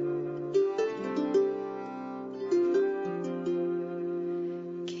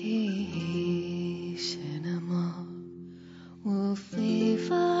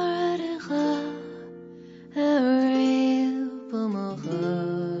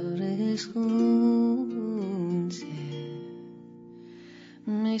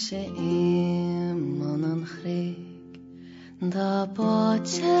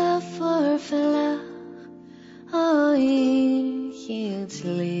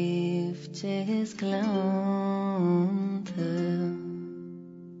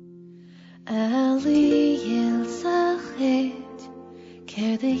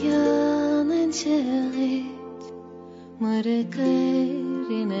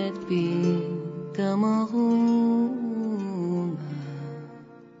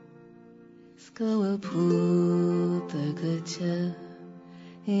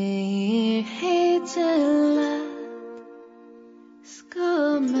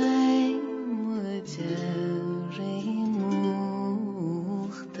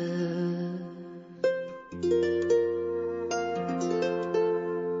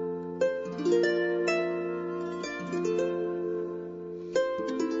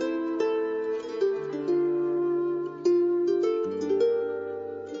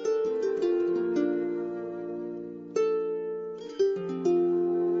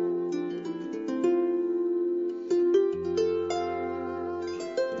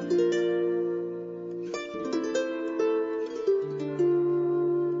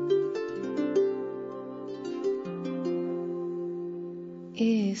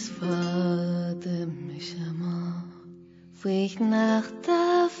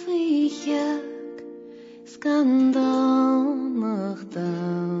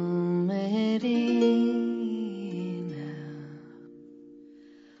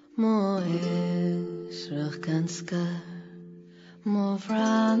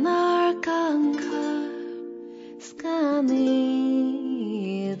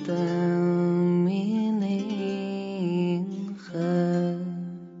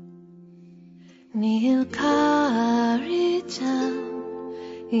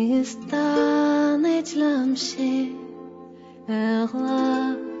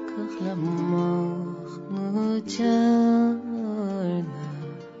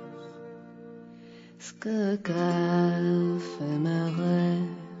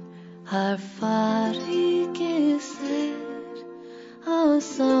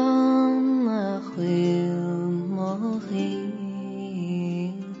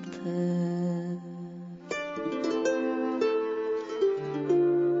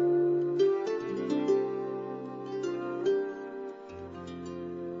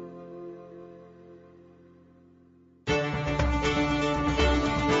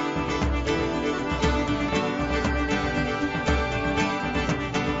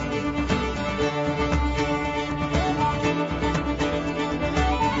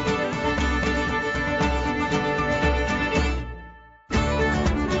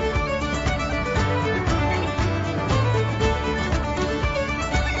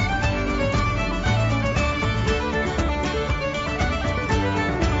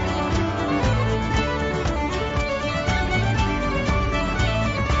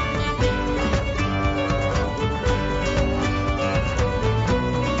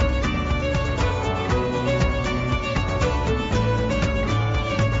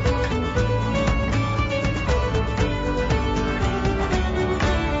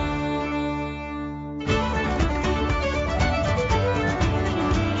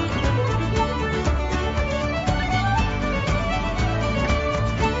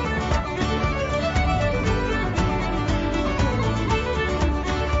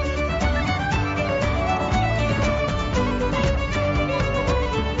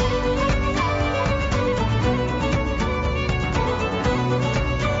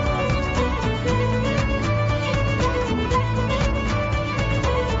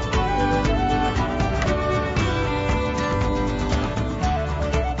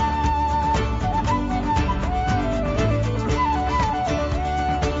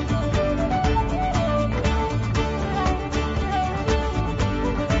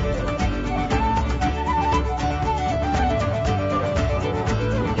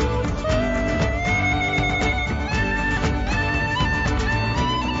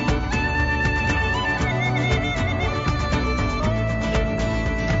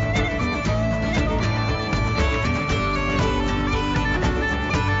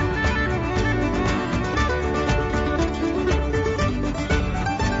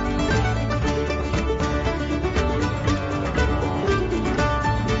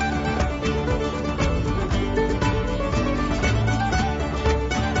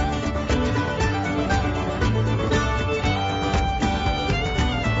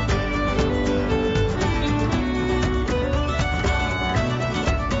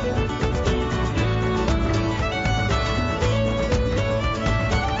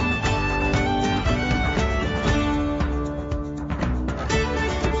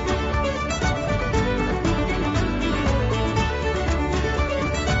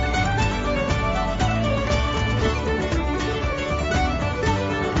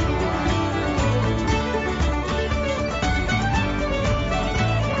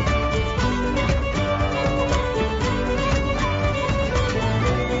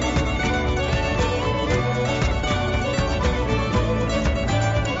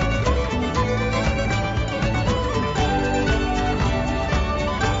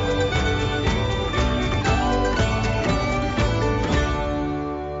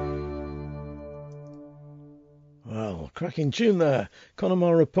 Cracking tune there.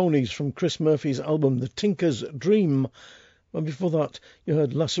 Connemara Ponies from Chris Murphy's album The Tinker's Dream. And before that, you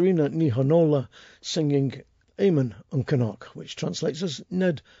heard Lacerina Nihanola singing Eamon Uncannock, which translates as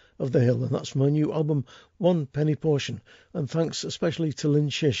Ned of the Hill, and that's from her new album One Penny Portion. And thanks especially to Lynn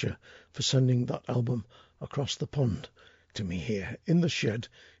Shisher for sending that album across the pond to me here in the shed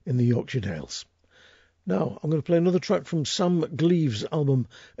in the Yorkshire Dales. Now, I'm going to play another track from Sam Gleaves' album,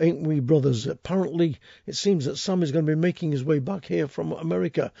 Ain't We Brothers. Apparently, it seems that Sam is going to be making his way back here from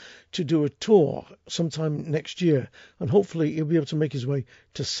America to do a tour sometime next year, and hopefully he'll be able to make his way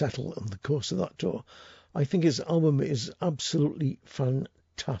to Settle in the course of that tour. I think his album is absolutely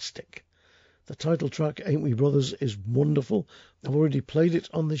fantastic. The title track, Ain't We Brothers, is wonderful. I've already played it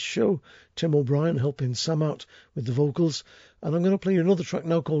on this show. Tim O'Brien helping Sam out with the vocals. And I'm going to play another track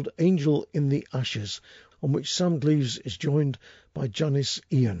now called Angel in the Ashes, on which Sam Gleaves is joined by Janice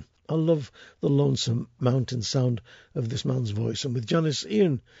Ian. I love the lonesome mountain sound of this man's voice, and with Janice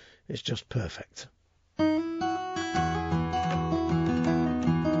Ian, it's just perfect.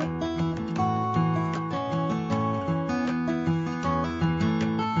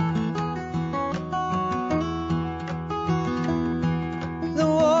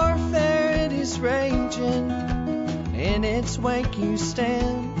 Raging in its wake you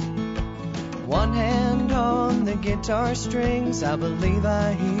stand, one hand on the guitar strings. I believe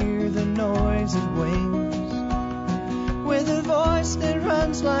I hear the noise of wings, with a voice that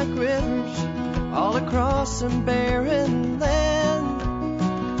runs like rivers all across some barren land.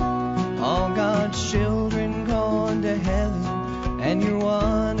 All God's children gone to heaven, and you're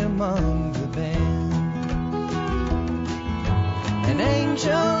one among the band. An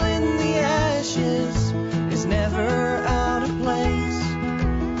angel in the ashes is never out of place.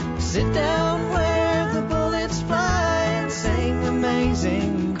 Sit down where the bullets fly and sing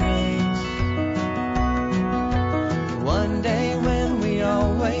Amazing Grace. One day when we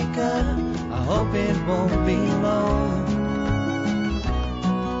all wake up, I hope it won't be long.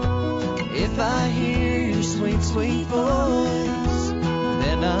 If I hear your sweet, sweet voice,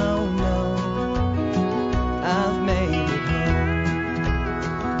 then I'll know I've made it home.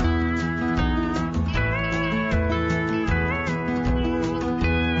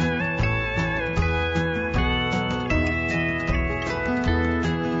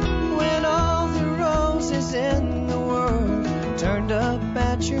 In the world turned up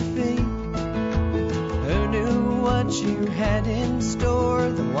at your feet, who knew what you had in store?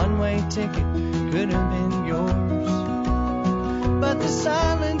 The one-way ticket could have been yours, but the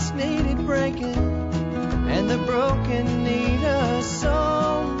silence needed breaking, and the broken need a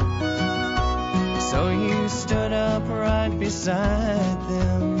song. So you stood up right beside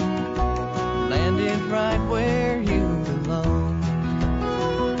them, landed right where you belong.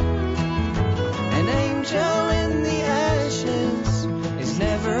 An angel in the ashes is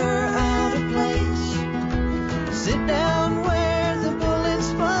never out of place. Sit down where the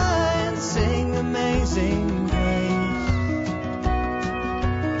bullets fly and sing Amazing Grace.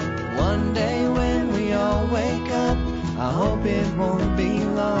 One day when we all wake up, I hope it won't be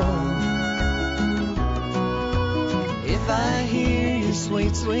long. If I hear your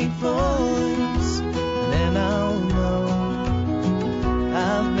sweet, sweet voice, then I'll know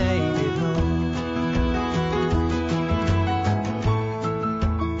I've made it home.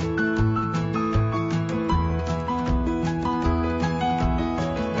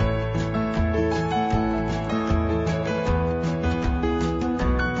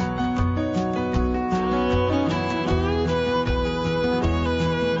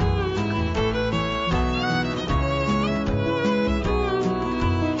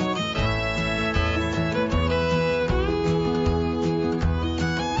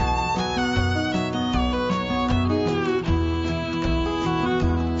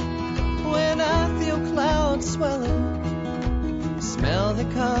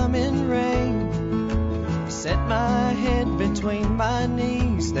 Between my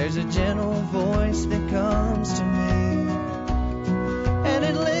knees, there's a gentle voice that comes to me, and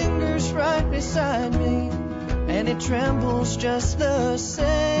it lingers right beside me, and it trembles just the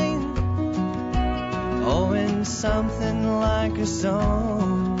same. Oh, and something like a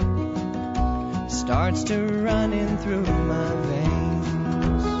song starts to run in through my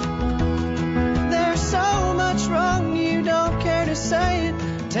veins. There's so much wrong, you don't care to say it.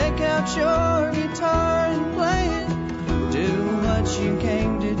 Take out your guitar and play it. Do what you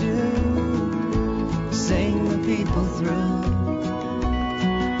came to do, sing the people through.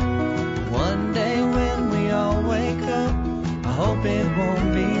 One day when we all wake up, I hope it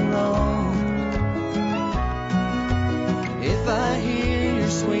won't be long. If I hear your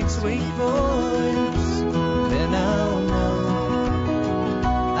sweet, sweet voice, then I'll know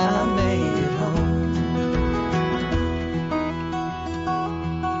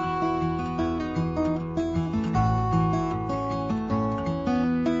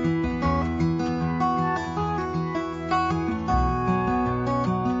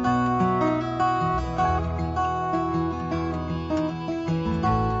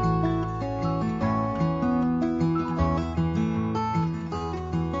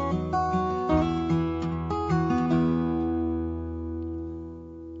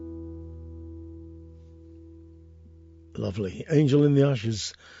lovely. Angel in the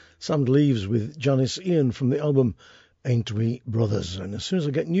Ashes, Sam Leaves with Janice Ian from the album Ain't We Brothers. And as soon as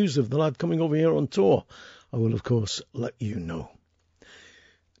I get news of the lad coming over here on tour, I will, of course, let you know.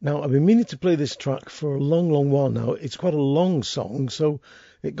 Now, I've been meaning to play this track for a long, long while now. It's quite a long song, so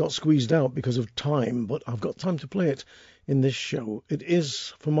it got squeezed out because of time, but I've got time to play it in this show. It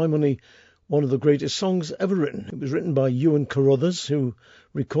is, for my money, one of the greatest songs ever written. It was written by Ewan Carruthers, who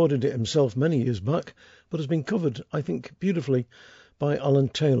recorded it himself many years back, but has been covered, I think, beautifully by Alan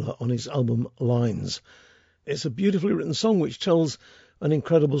Taylor on his album Lines. It's a beautifully written song which tells an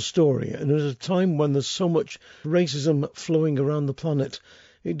incredible story, and at a time when there's so much racism flowing around the planet,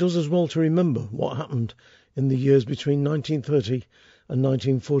 it does us well to remember what happened in the years between 1930 and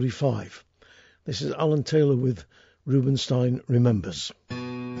 1945. This is Alan Taylor with Rubinstein Remembers.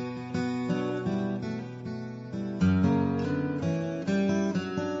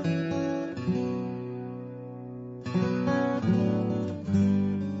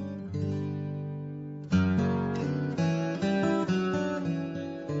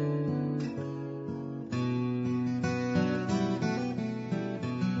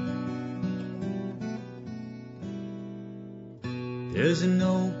 There's an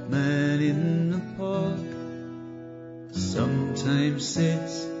old man in the park, sometimes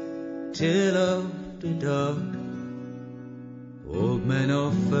sits till after dark. Old man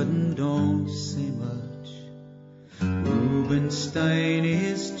often don't say much. Rubinstein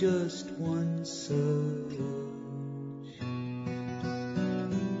is just one such.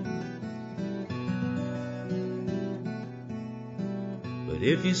 But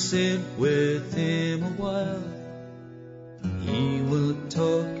if you sit with him a while, he will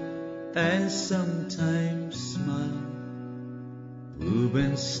talk and sometimes smile.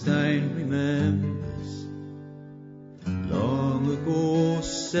 Rubinstein remembers long ago,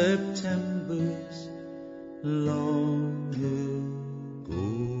 September's long ago.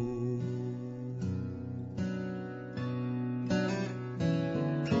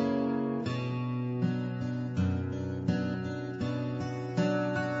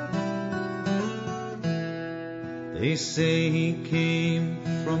 They say he came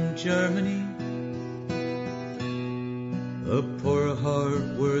from Germany, a poor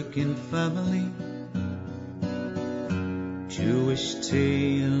hard-working family. Jewish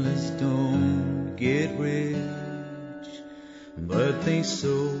tailors don't get rich, but they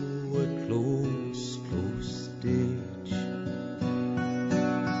sew a close, close stitch.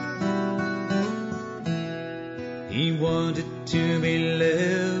 He wanted to be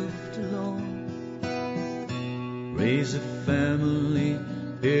left alone, raise a family,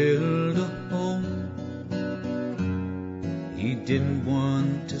 build a home. He didn't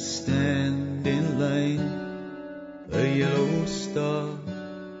want to stand in line. A yellow star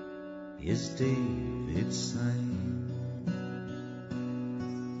is David's sign.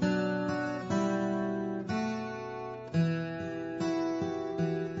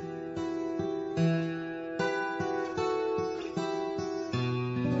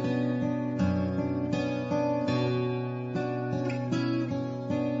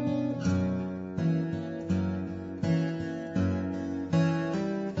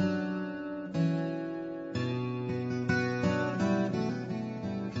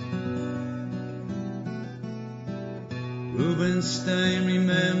 Rubinstein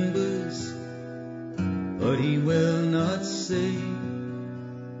remembers, but he will not say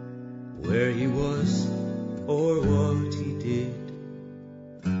where he was or what he did.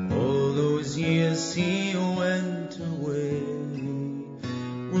 All those years he went away.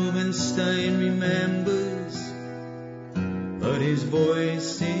 Rubinstein remembers, but his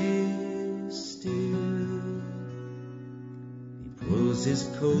voice is still. He pulls his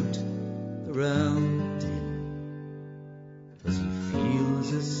coat around him, 'cause he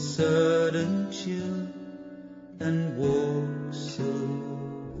feels a sudden chill and walks away.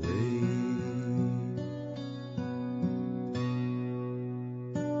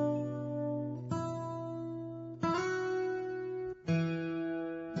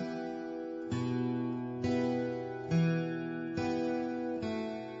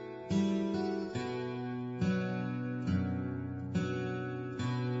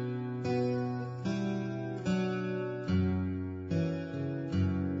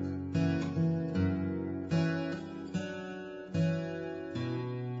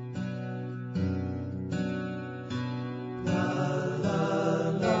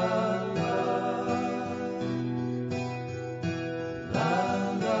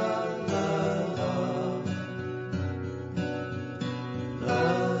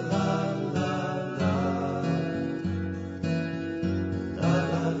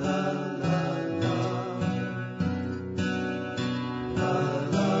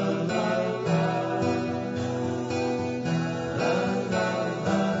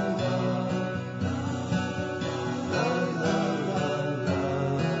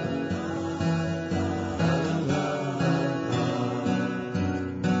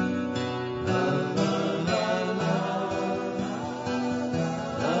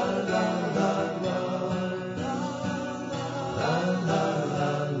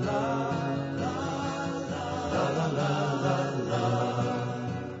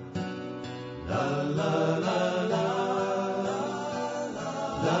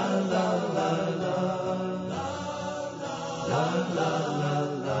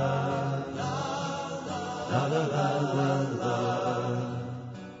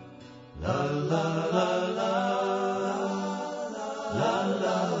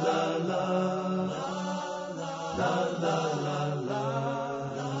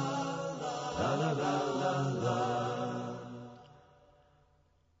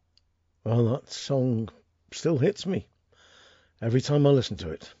 Well, that song still hits me every time I listen to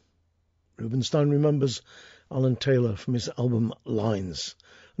it. Rubinstein remembers Alan Taylor from his album Lines.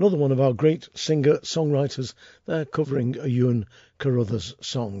 Another one of our great singer-songwriters. They're covering a Ewan Carruthers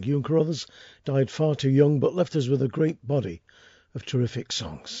song. Ewan Carruthers died far too young, but left us with a great body of terrific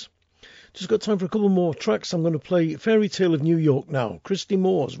songs. Just got time for a couple more tracks. I'm going to play Fairy Tale of New York now, Christy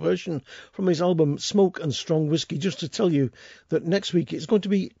Moore's version from his album Smoke and Strong Whiskey, just to tell you that next week it's going to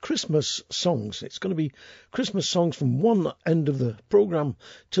be Christmas songs. It's going to be Christmas songs from one end of the programme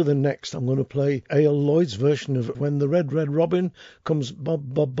to the next. I'm going to play A.L. Lloyd's version of When the Red, Red Robin Comes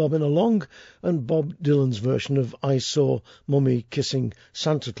Bobbing Along, and Bob Dylan's version of I Saw Mummy Kissing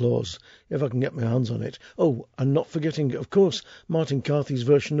Santa Claus, if I can get my hands on it. Oh, and not forgetting, of course, Martin Carthy's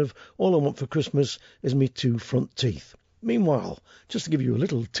version of All I Want for Christmas Is Me Two Front Teeth. Meanwhile, just to give you a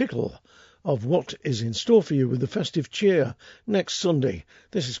little tickle of what is in store for you with the festive cheer next Sunday,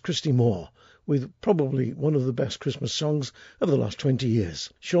 this is Christy Moore with probably one of the best Christmas songs of the last 20 years,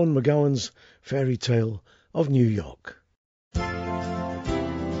 Sean McGowan's Fairy Tale of New York. It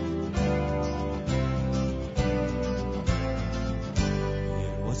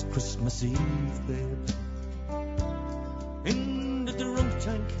was Christmas Eve, babe, in the drunk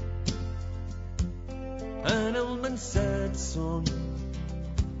tank. An old man said, son,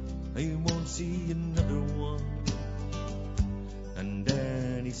 I won't see another one. And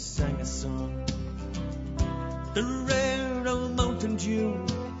then he sang a song, the rare old Mountain Dew.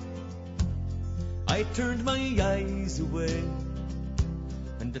 I turned my eyes away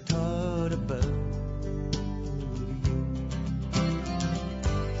and I thought about you.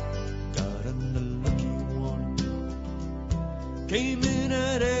 Got on the lucky one, came in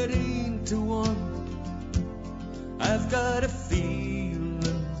at 18 to 1. I've got a feeling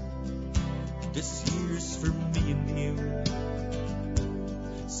this year's for me and you.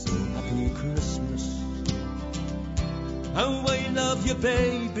 So happy Christmas, how I love you,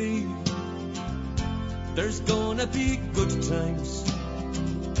 baby. There's gonna be good times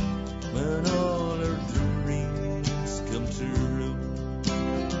when all our dreams come true.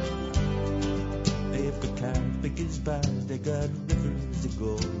 They've got cars big as bad, they got rivers of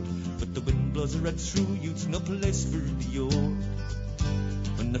gold, but the wind blows right through you, it's no place for the old.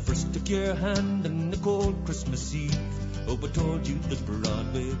 When I first took your hand on the cold Christmas Eve, oh, I told you that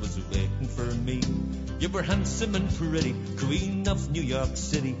Broadway was waiting for me. You were handsome and pretty, queen of New York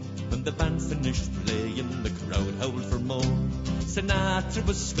City. When the band finished playing, the crowd howled for more. Sinatra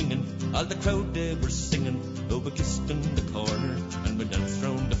was swinging, all the crowd they were singing. Oh, we kissed in the corner and we danced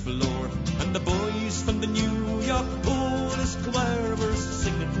round the floor. And the boys from the New York oldest choir were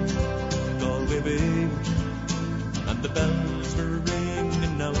singing Galway Bay. And the bells were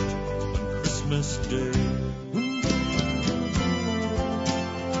ringing out on Christmas Day.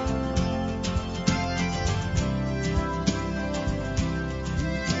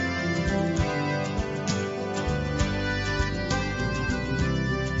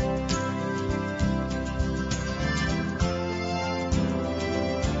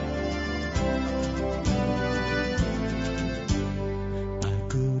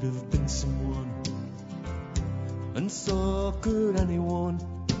 Could anyone?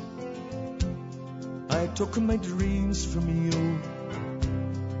 I took my dreams from you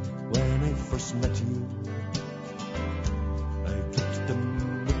when I first met you. I took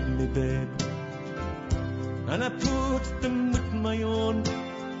them with me, babe, and I put them with my own.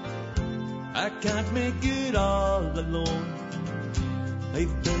 I can't make it all alone.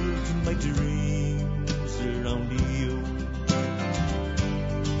 I've built my dreams around you.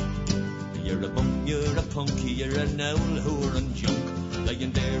 You're a bum, you're a punky, you're an owl whore and junk,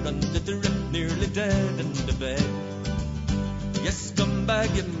 lying there under the rip, nearly dead in the bed. You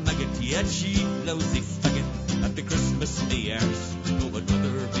scumbag, you maggot, you cheap, lousy faggot. Happy Christmas, me arse, oh, I'd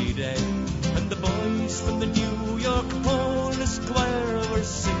rather be dead. And the boys from the New York Police Choir were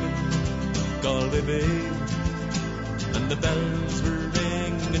singing Galway Bay. And the bells were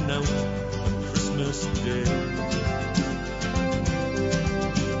ringing out on Christmas Day.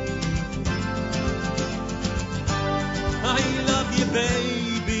 I love you,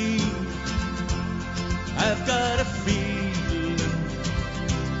 baby. I've got a feeling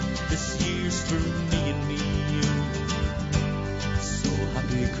this year's for me and me. So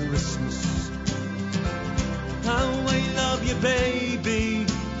happy Christmas. How I love you, baby.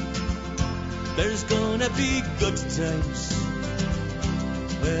 There's gonna be good times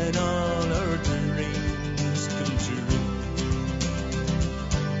when all our dreams come true.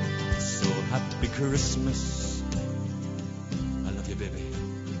 So happy Christmas.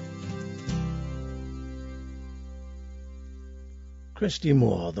 Christy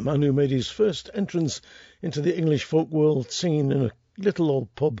Moore, the man who made his first entrance into the English folk world singing in a little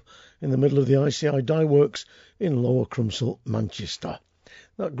old pub in the middle of the ICI dye works in Lower Crumpsall, Manchester.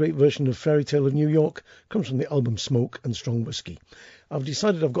 That great version of Fairy Tale of New York comes from the album Smoke and Strong Whiskey. I've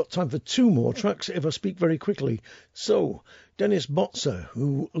decided I've got time for 2 more tracks if I speak very quickly. So, Dennis Botzer,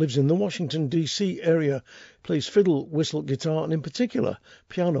 who lives in the Washington, D.C. area, plays fiddle, whistle, guitar, and in particular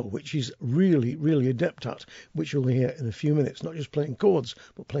piano, which he's really, really adept at, which you'll hear in a few minutes, not just playing chords,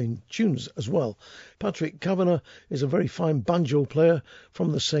 but playing tunes as well. Patrick Kavanagh is a very fine banjo player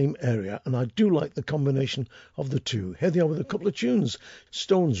from the same area, and I do like the combination of the two. Here they are with a couple of tunes: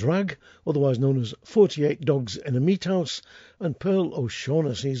 Stone's Rag, otherwise known as 48 Dogs in a Meat House, and Pearl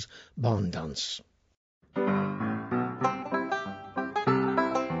O'Shaughnessy's Barn Dance.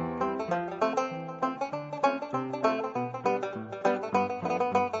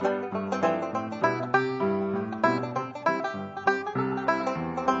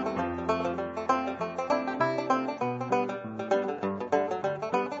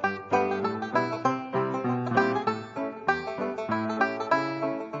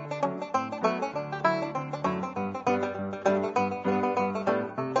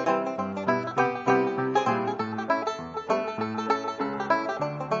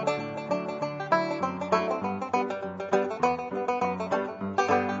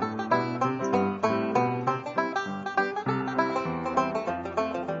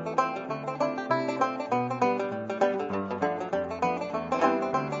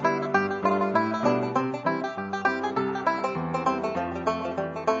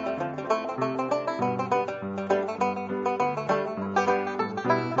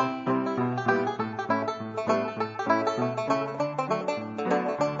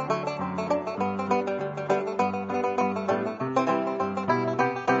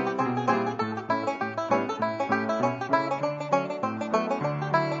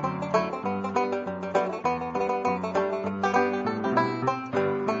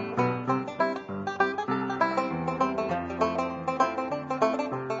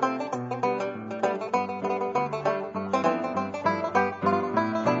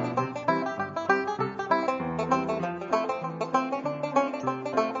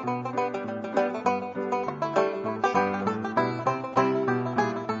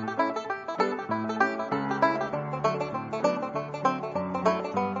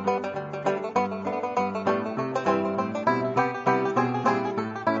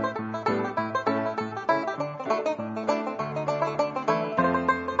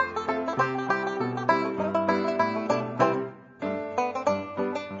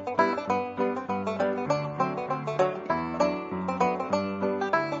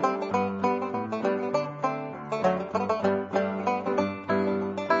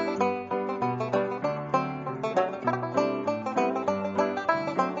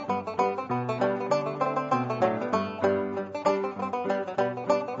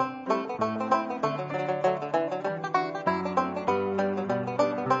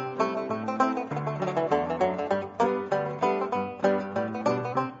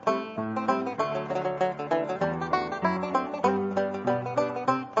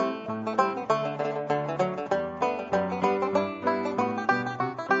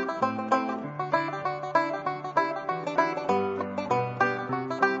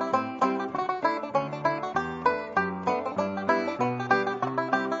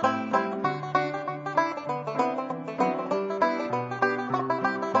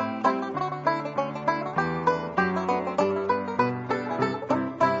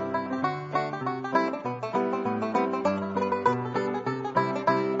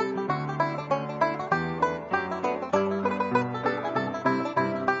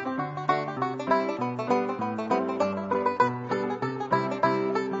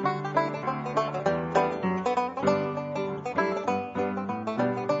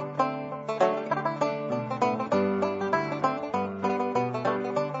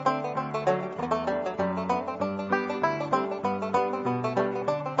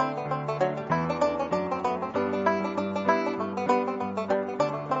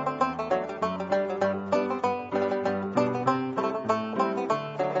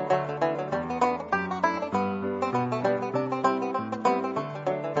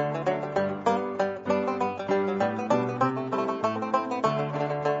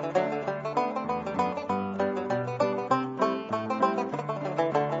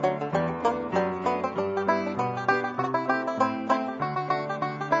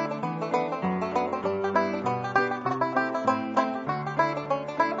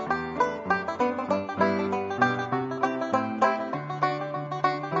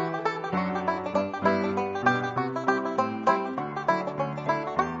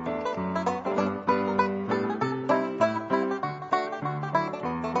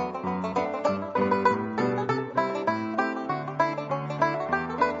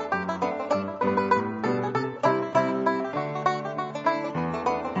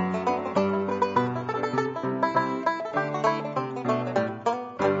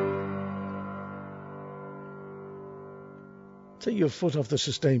 Take your foot off the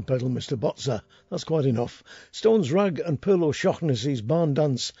sustain pedal, Mr. Botzer. That's quite enough. Stones Rag and Pearl O'Shaughnessy's Barn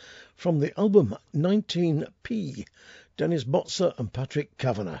Dance from the album 19P. Dennis Botzer and Patrick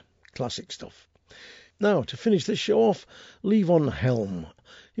Kavanagh. Classic stuff. Now, to finish this show off, Levon Helm.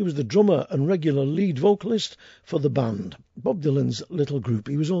 He was the drummer and regular lead vocalist for the band, Bob Dylan's little group.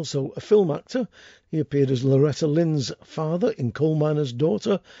 He was also a film actor. He appeared as Loretta Lynn's father in Coal Miner's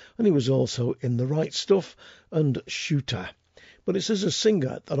Daughter, and he was also in The Right Stuff and Shooter. But it's as a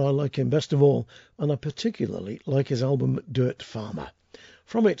singer that I like him best of all, and I particularly like his album Dirt Farmer.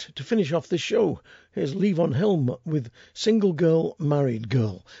 From it, to finish off this show, here's Levon Helm with Single Girl, Married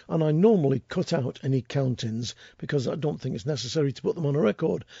Girl. And I normally cut out any count-ins because I don't think it's necessary to put them on a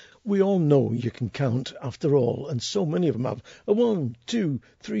record. We all know you can count after all, and so many of them have a 1, 2,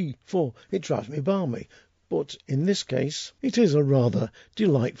 3, 4. It drives me balmy. But in this case, it is a rather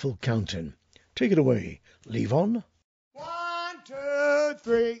delightful counting. Take it away, Levon. 1, 2,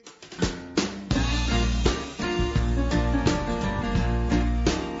 3.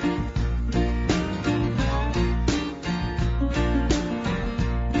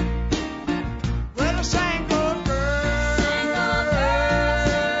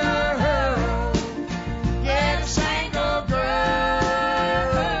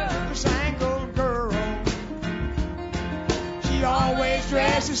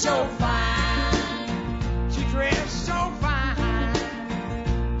 Dresses so fine, she dresses so fine.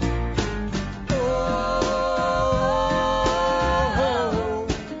 Oh,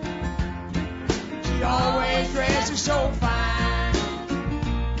 she always dresses so fine.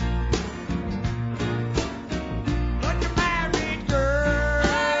 But the married girl,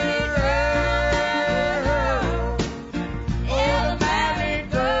 oh,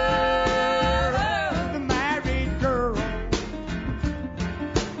 the married girl,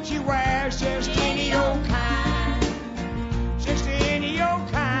 she wears just any old kind, just any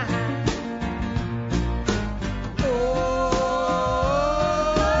old kind. Oh,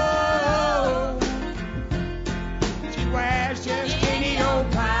 she wears just any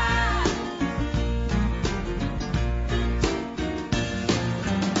old kind.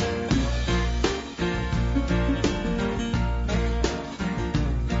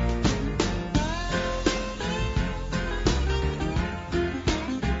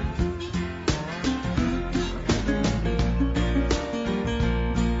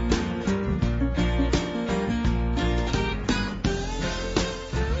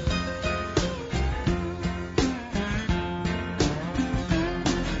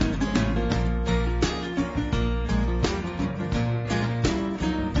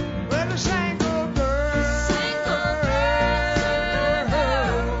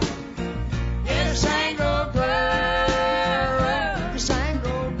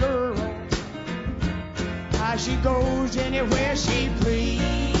 She goes anywhere she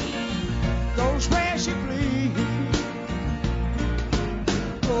please, goes where she please.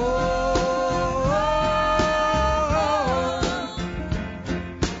 Oh,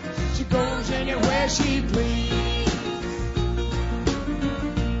 she goes anywhere she please.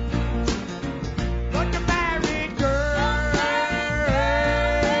 But the married girl,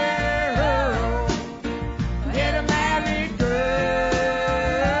 yeah, the married girl,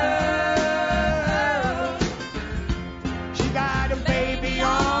 she got a baby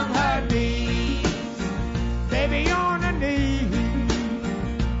on her knee, baby on her knee.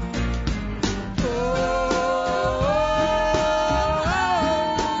 Oh,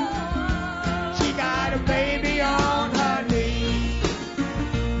 she got a baby on her knee,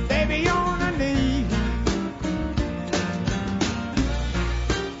 baby on her knee.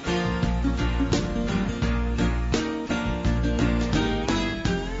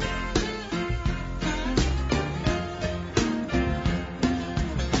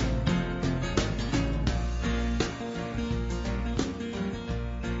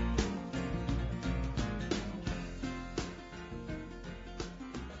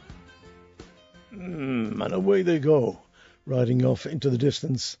 And away they go, riding off into the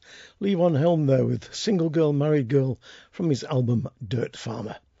distance. Levon Helm there with Single Girl, Married Girl from his album Dirt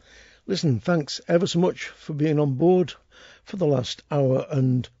Farmer. Listen, thanks ever so much for being on board for the last hour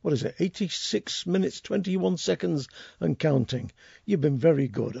and, 86 minutes, 21 seconds and counting. You've been very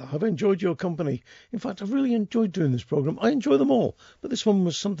good. I've enjoyed your company. In fact, I've really enjoyed doing this programme. I enjoy them all, but this one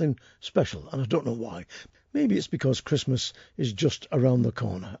was something special, and I don't know why. Maybe it's because Christmas is just around the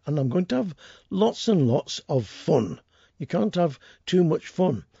corner, and I'm going to have lots and lots of fun. You can't have too much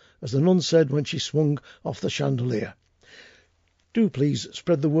fun, as the nun said when she swung off the chandelier. Do please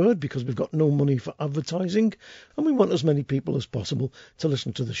spread the word, because we've got no money for advertising and we want as many people as possible to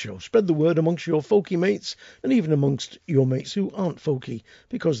listen to the show. Spread the word amongst your folky mates and even amongst your mates who aren't folky,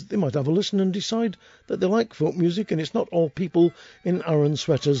 because they might have a listen and decide that they like folk music and it's not all people in Aran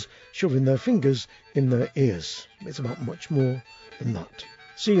sweaters shoving their fingers in their ears. It's about much more than that.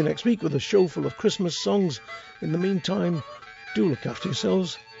 See you next week with a show full of Christmas songs. In the meantime, do look after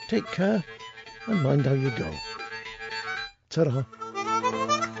yourselves, take care and mind how you go. Ta-ra.